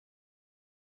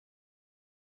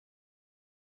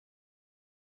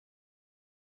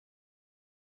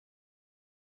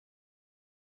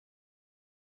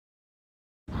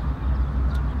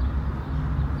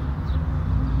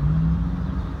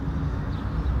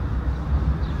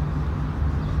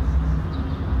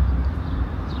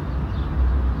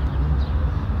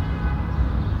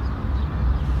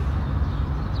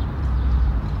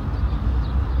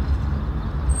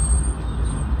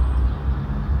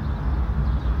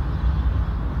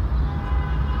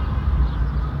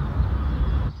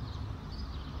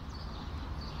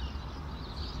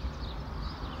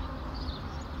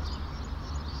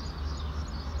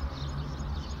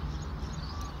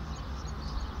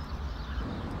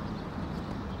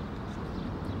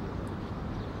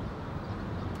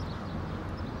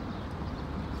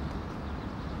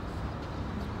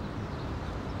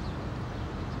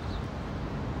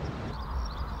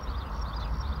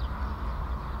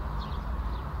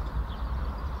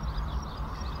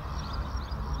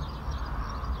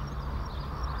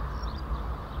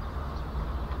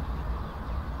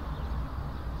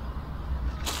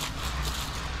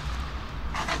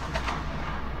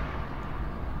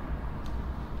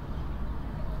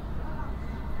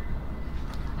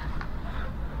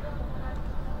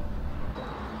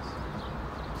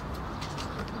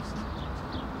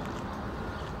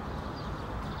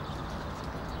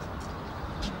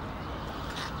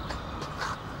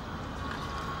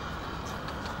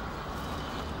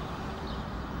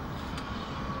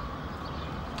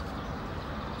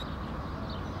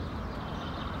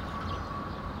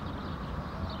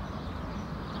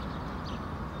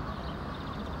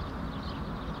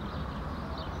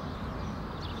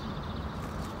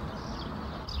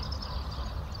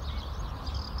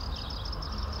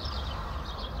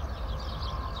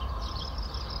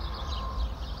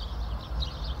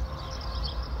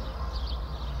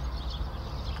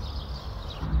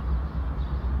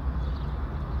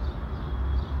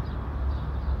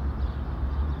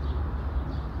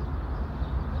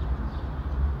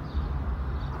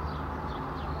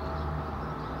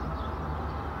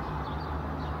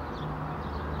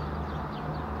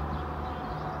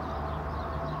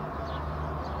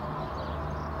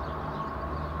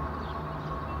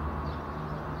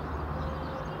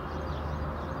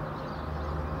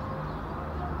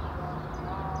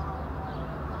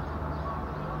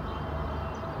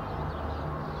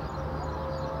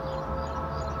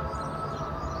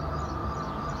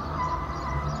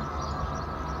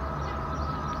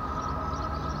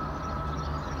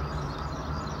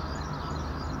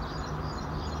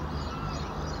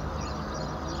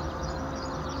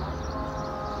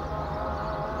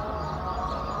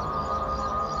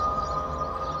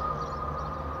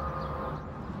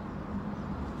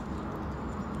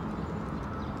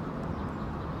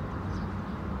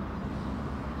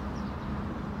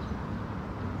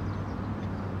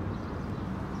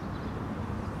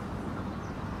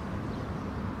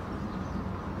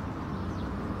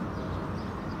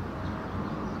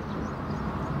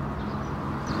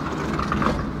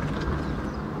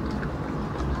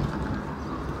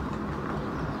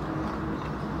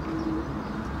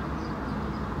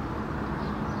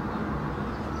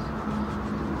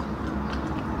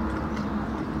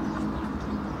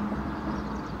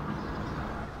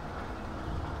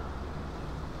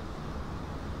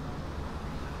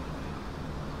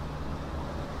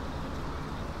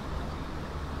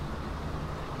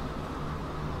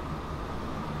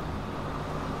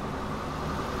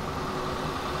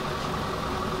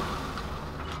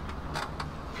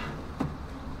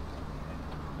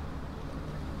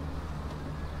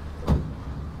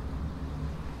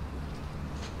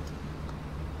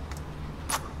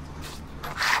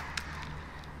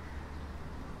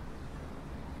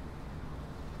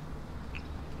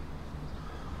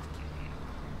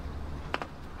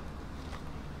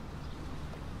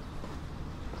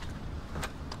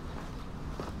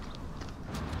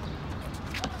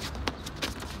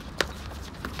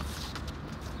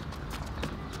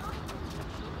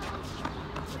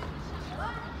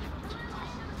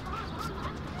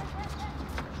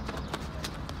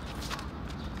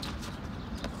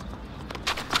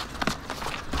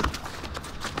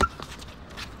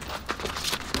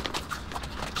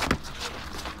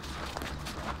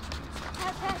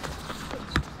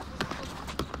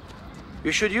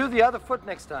 You should use the other foot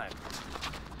next time.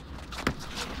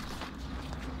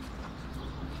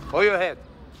 Hold your head.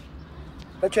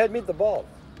 Let your head meet the ball.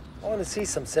 I want to see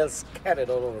some cells scattered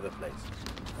all over the place.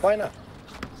 Why not?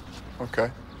 Okay.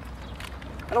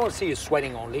 I don't want to see you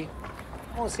sweating only.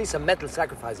 I want to see some mental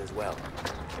sacrifice as well.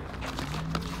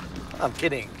 I'm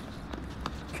kidding.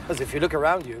 Because if you look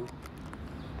around you,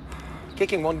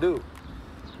 kicking won't do.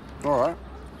 All right.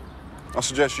 I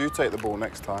suggest you take the ball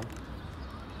next time.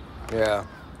 Yeah.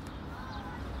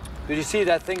 Did you see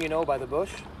that thing you know by the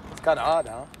bush? It's kind of odd,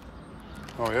 huh?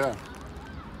 Oh, yeah.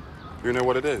 You know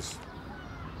what it is?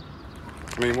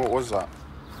 I mean, what was that?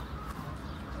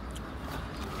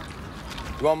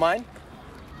 You want mine?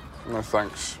 No,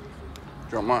 thanks.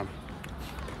 Do you want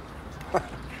mine?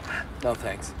 No,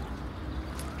 thanks.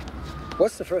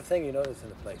 What's the first thing you notice in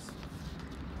the place?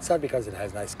 It's not because it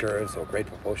has nice curves or great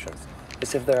proportions.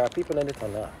 It's if there are people in it or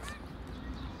not.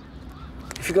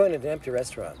 If you go in an empty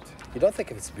restaurant, you don't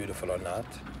think if it's beautiful or not.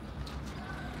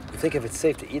 You think if it's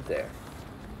safe to eat there,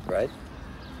 right?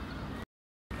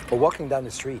 Or walking down the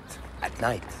street at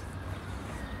night.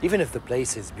 Even if the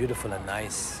place is beautiful and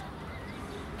nice,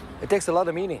 it takes a lot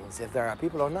of meanings if there are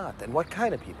people or not, and what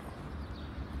kind of people.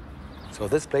 So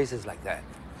this place is like that.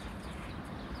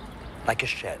 Like a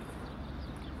shell.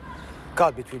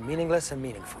 Caught between meaningless and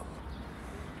meaningful.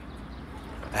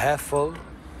 A half full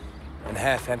and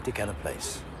half empty kind of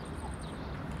place.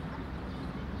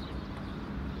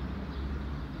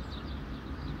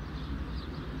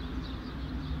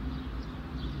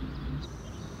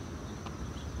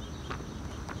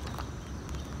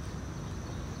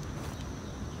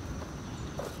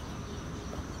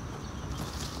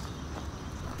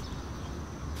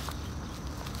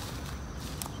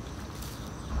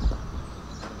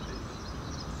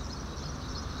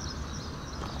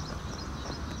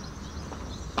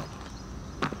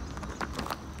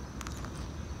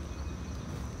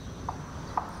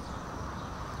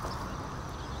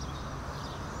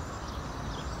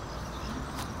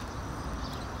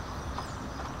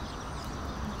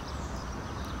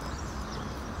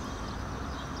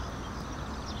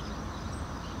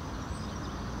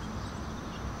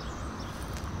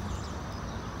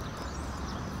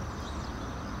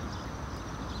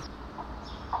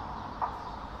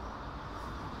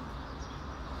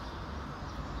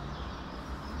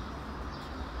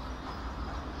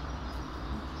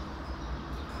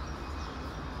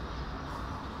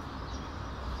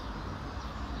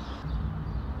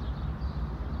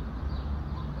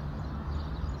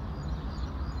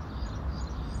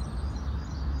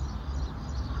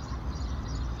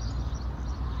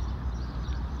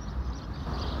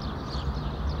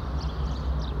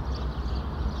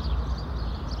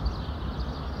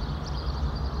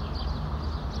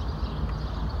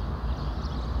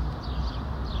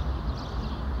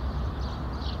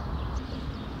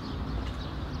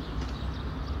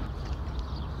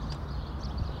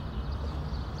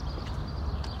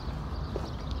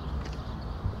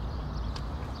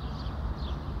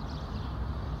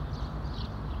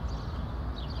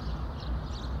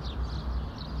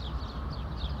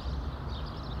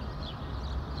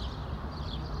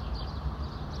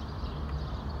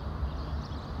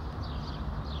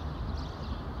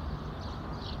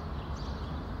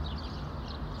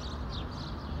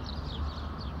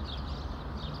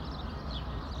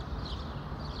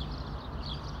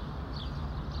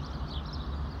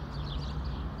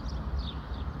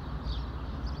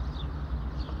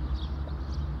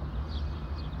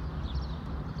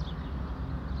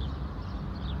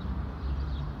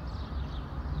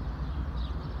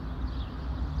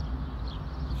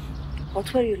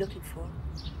 What were you looking for?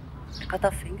 A cut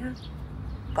off finger?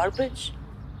 Garbage?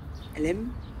 A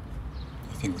limb?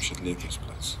 I think we should leave this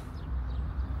place.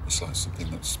 It's like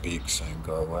something that speaks saying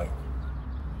go away.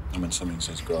 And when something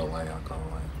says go away, I go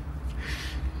away.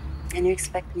 And you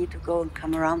expect me to go and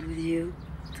come around with you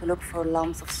to look for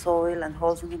lumps of soil and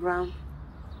holes in the ground?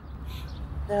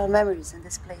 There are memories in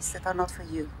this place that are not for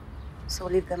you, so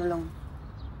leave them alone.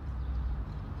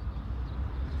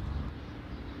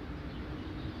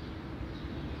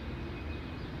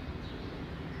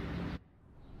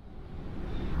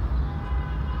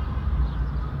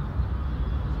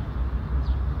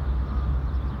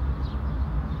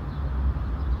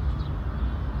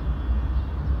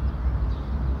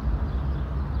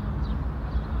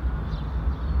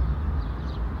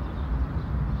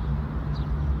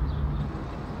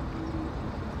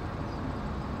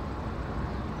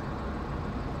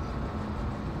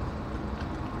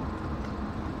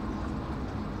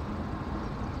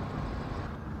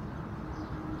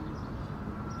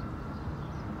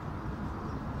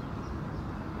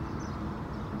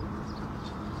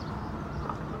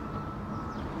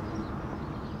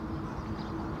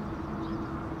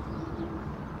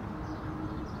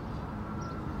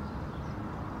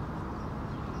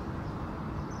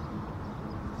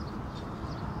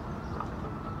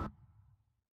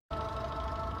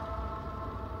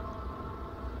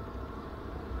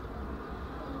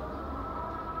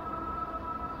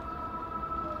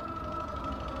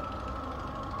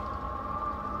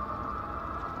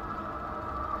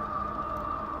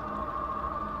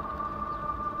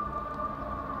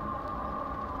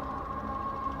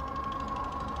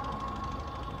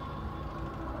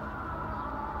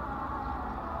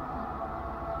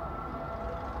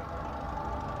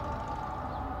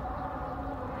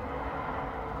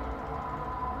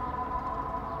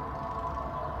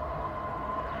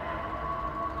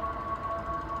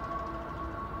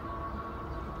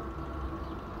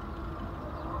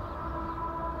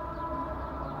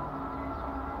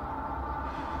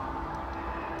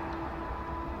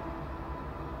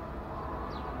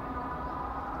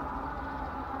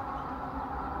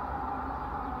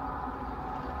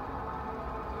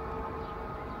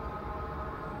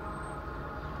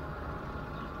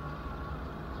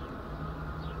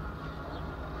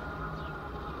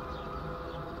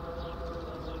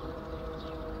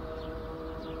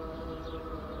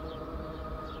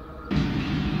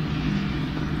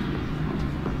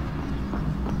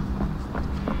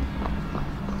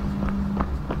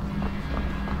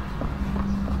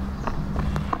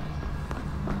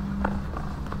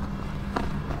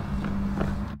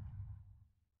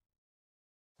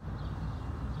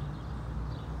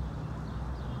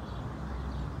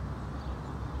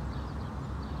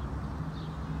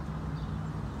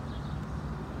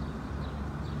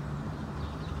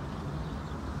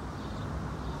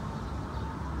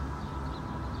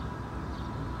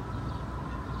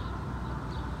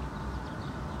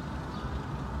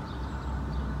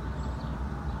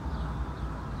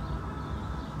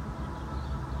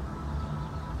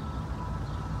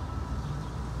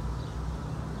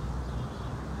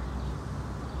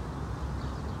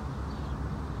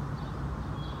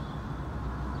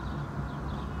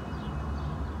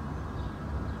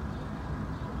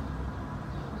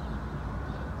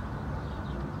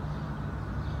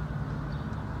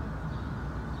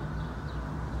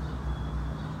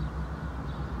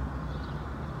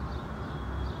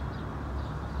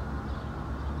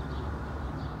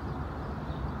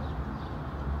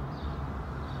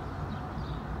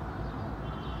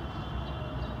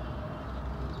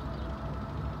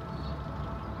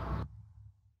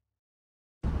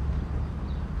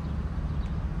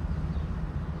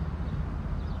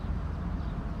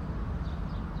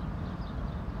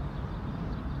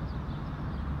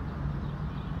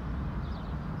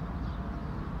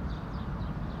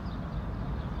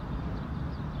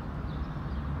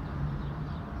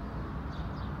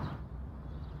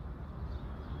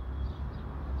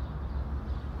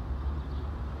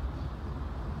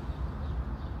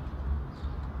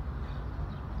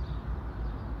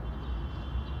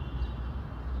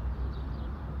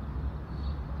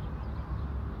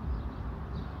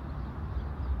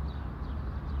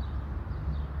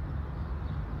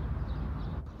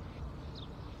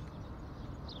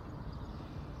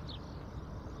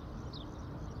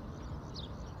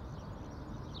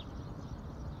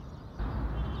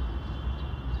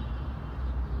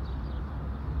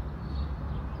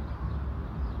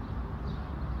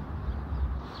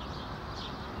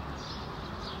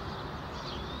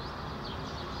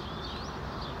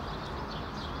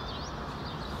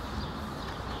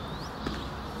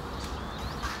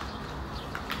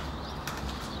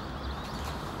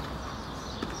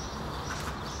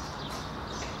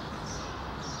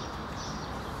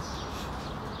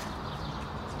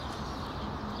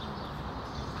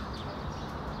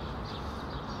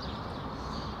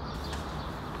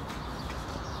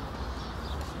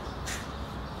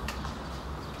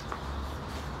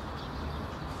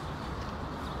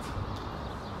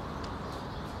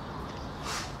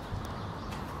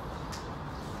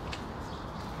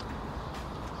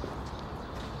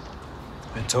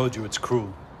 told you it's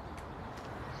cruel.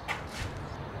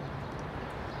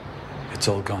 It's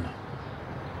all gone.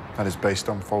 That is based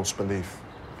on false belief.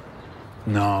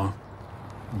 No,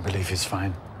 belief is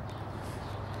fine.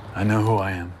 I know who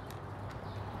I am.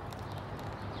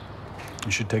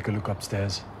 You should take a look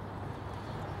upstairs.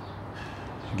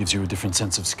 It gives you a different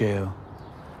sense of scale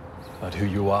about who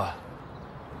you are.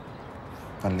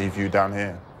 And leave you down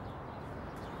here.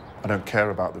 I don't care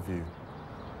about the view.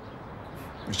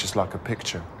 It's just like a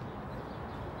picture.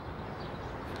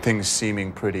 Things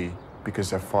seeming pretty because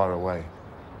they're far away.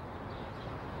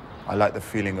 I like the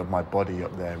feeling of my body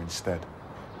up there instead.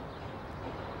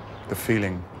 The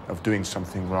feeling of doing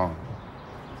something wrong.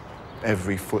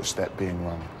 Every footstep being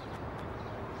wrong.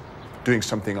 Doing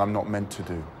something I'm not meant to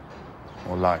do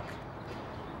or like.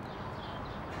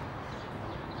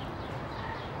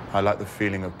 I like the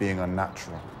feeling of being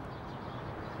unnatural.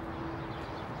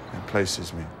 It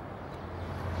places me.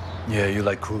 Yeah, you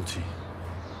like cruelty.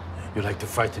 You like to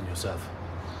frighten yourself.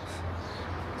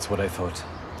 That's what I thought.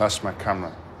 That's my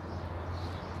camera.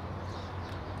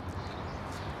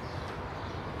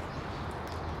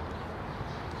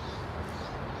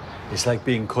 It's like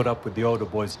being caught up with the older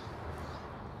boys.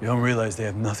 You don't realize they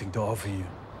have nothing to offer you.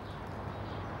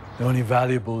 The only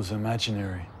valuable is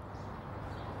imaginary.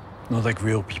 Not like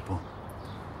real people.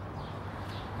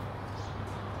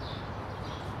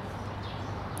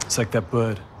 It's like that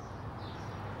bird.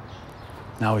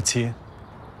 Now it's here.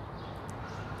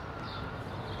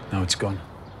 Now it's gone.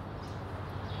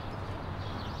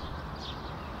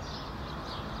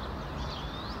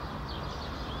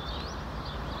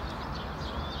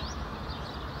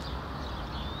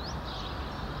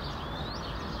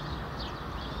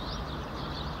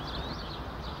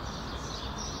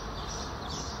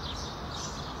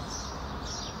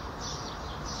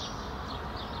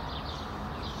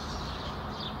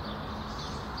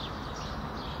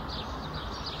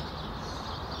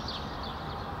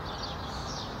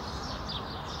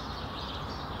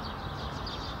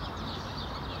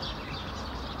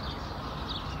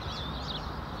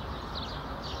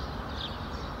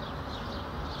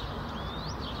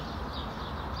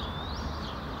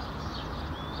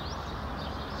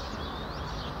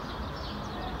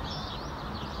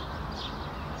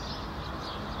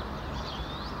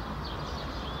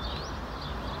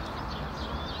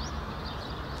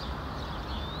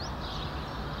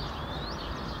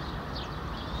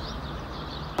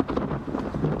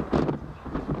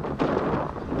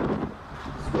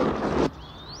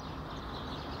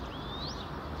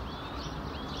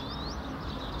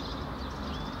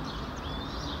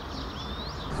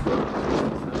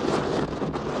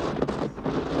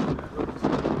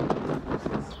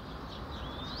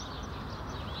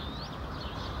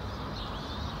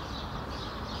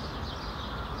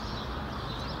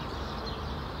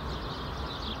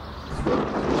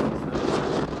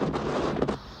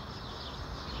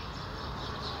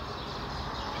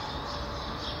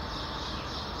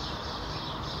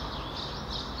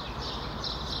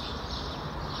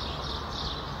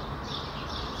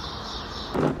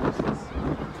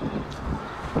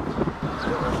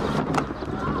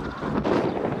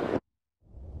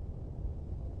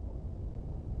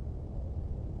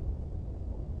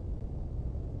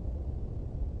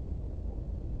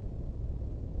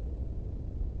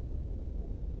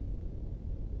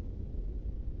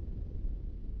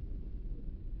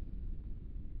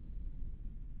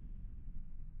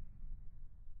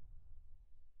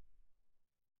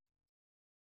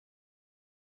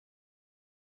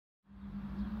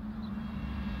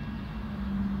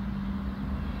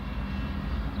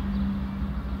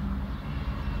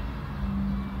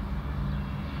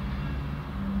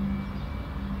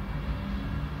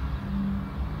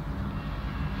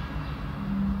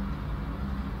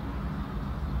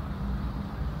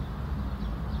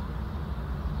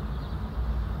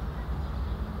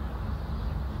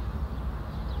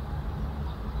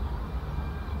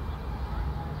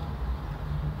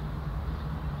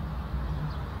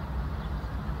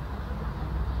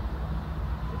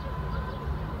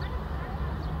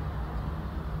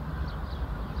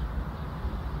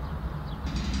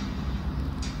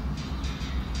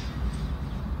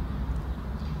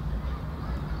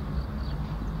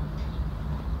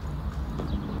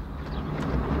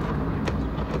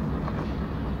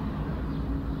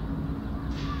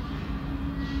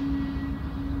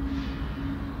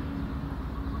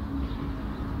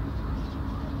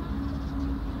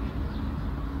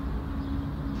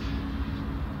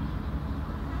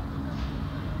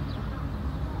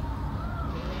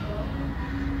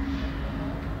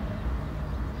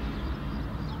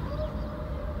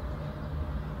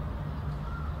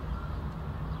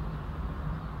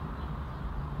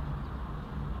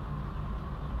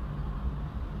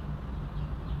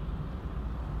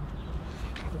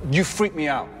 You freak me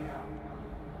out.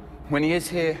 When he is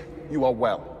here, you are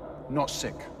well, not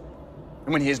sick.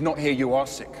 And when he is not here, you are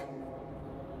sick.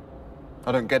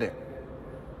 I don't get it.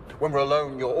 When we're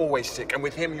alone, you're always sick, and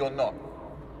with him, you're not.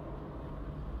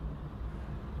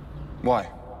 Why?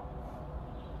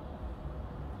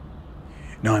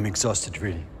 No, I'm exhausted,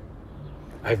 really.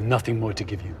 I have nothing more to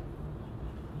give you.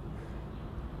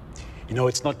 You know,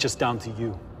 it's not just down to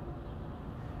you.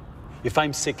 If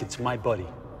I'm sick, it's my body.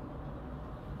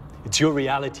 It's your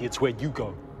reality, it's where you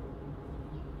go.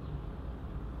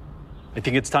 I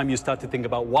think it's time you start to think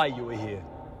about why you were here.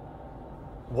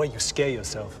 Why you scare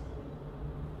yourself.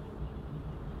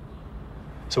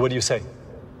 So what do you say?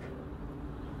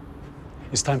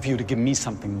 It's time for you to give me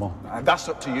something more. That's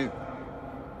up to you.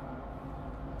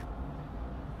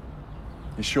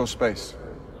 It's your space.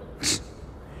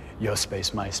 Your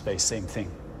space, my space, same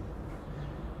thing.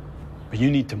 But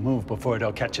you need to move before it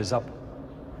all catches up.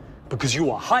 Because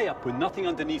you are high up with nothing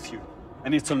underneath you,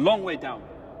 and it's a long way down.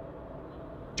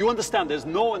 Do you understand? There's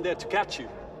no one there to catch you.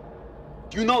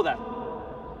 Do you know that?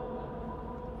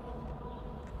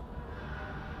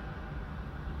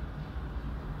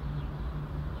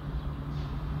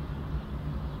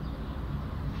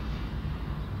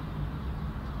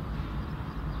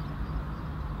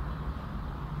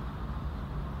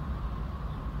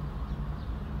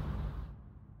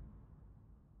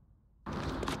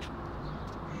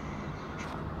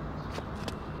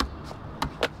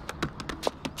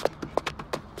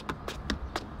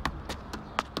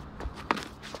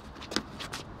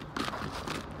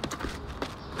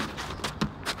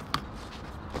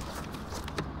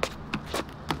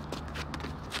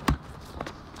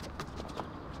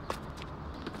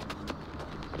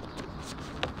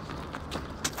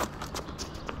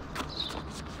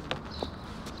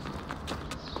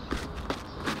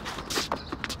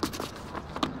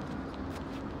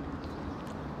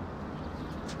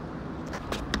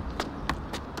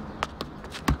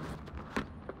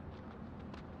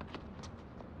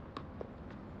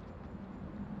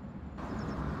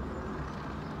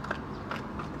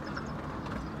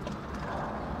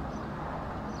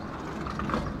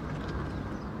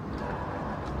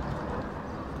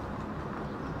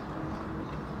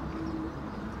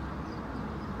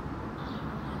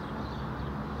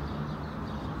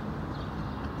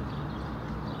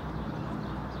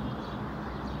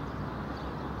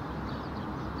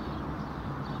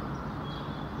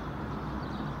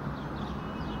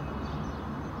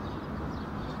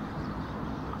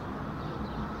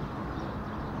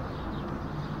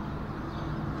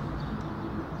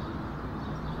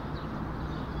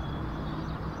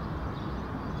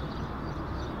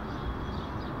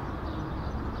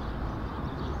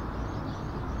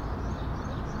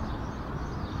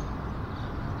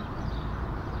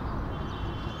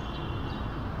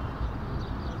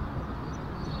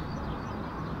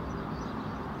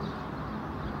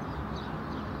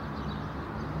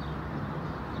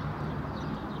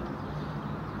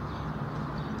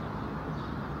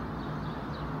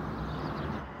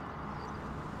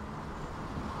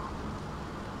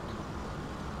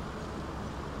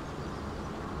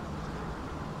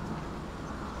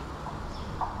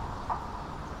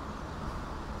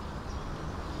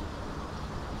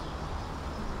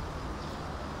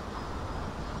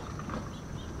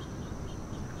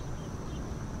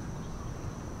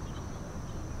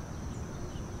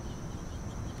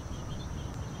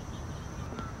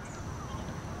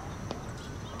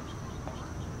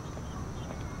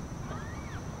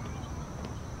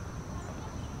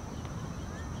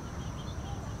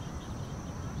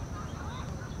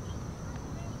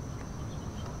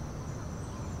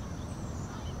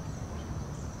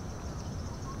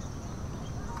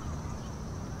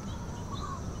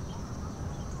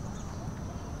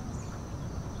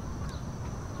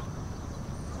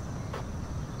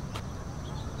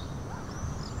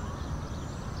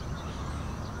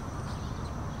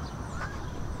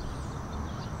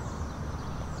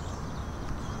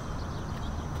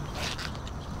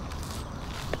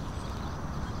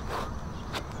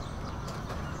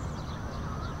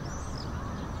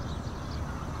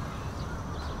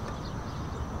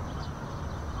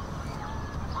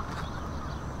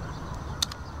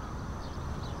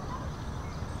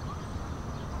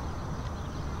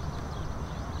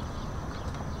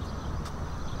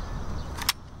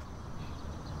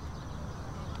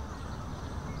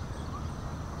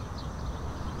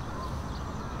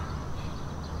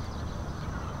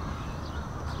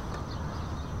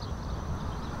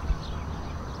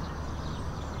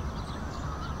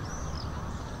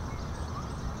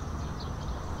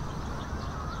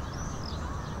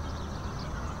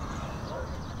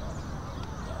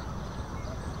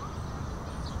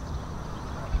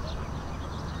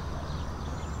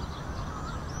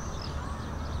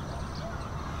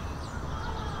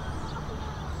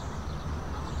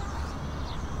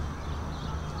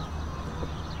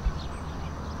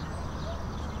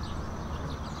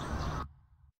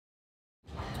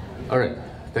 All right,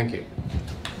 thank you.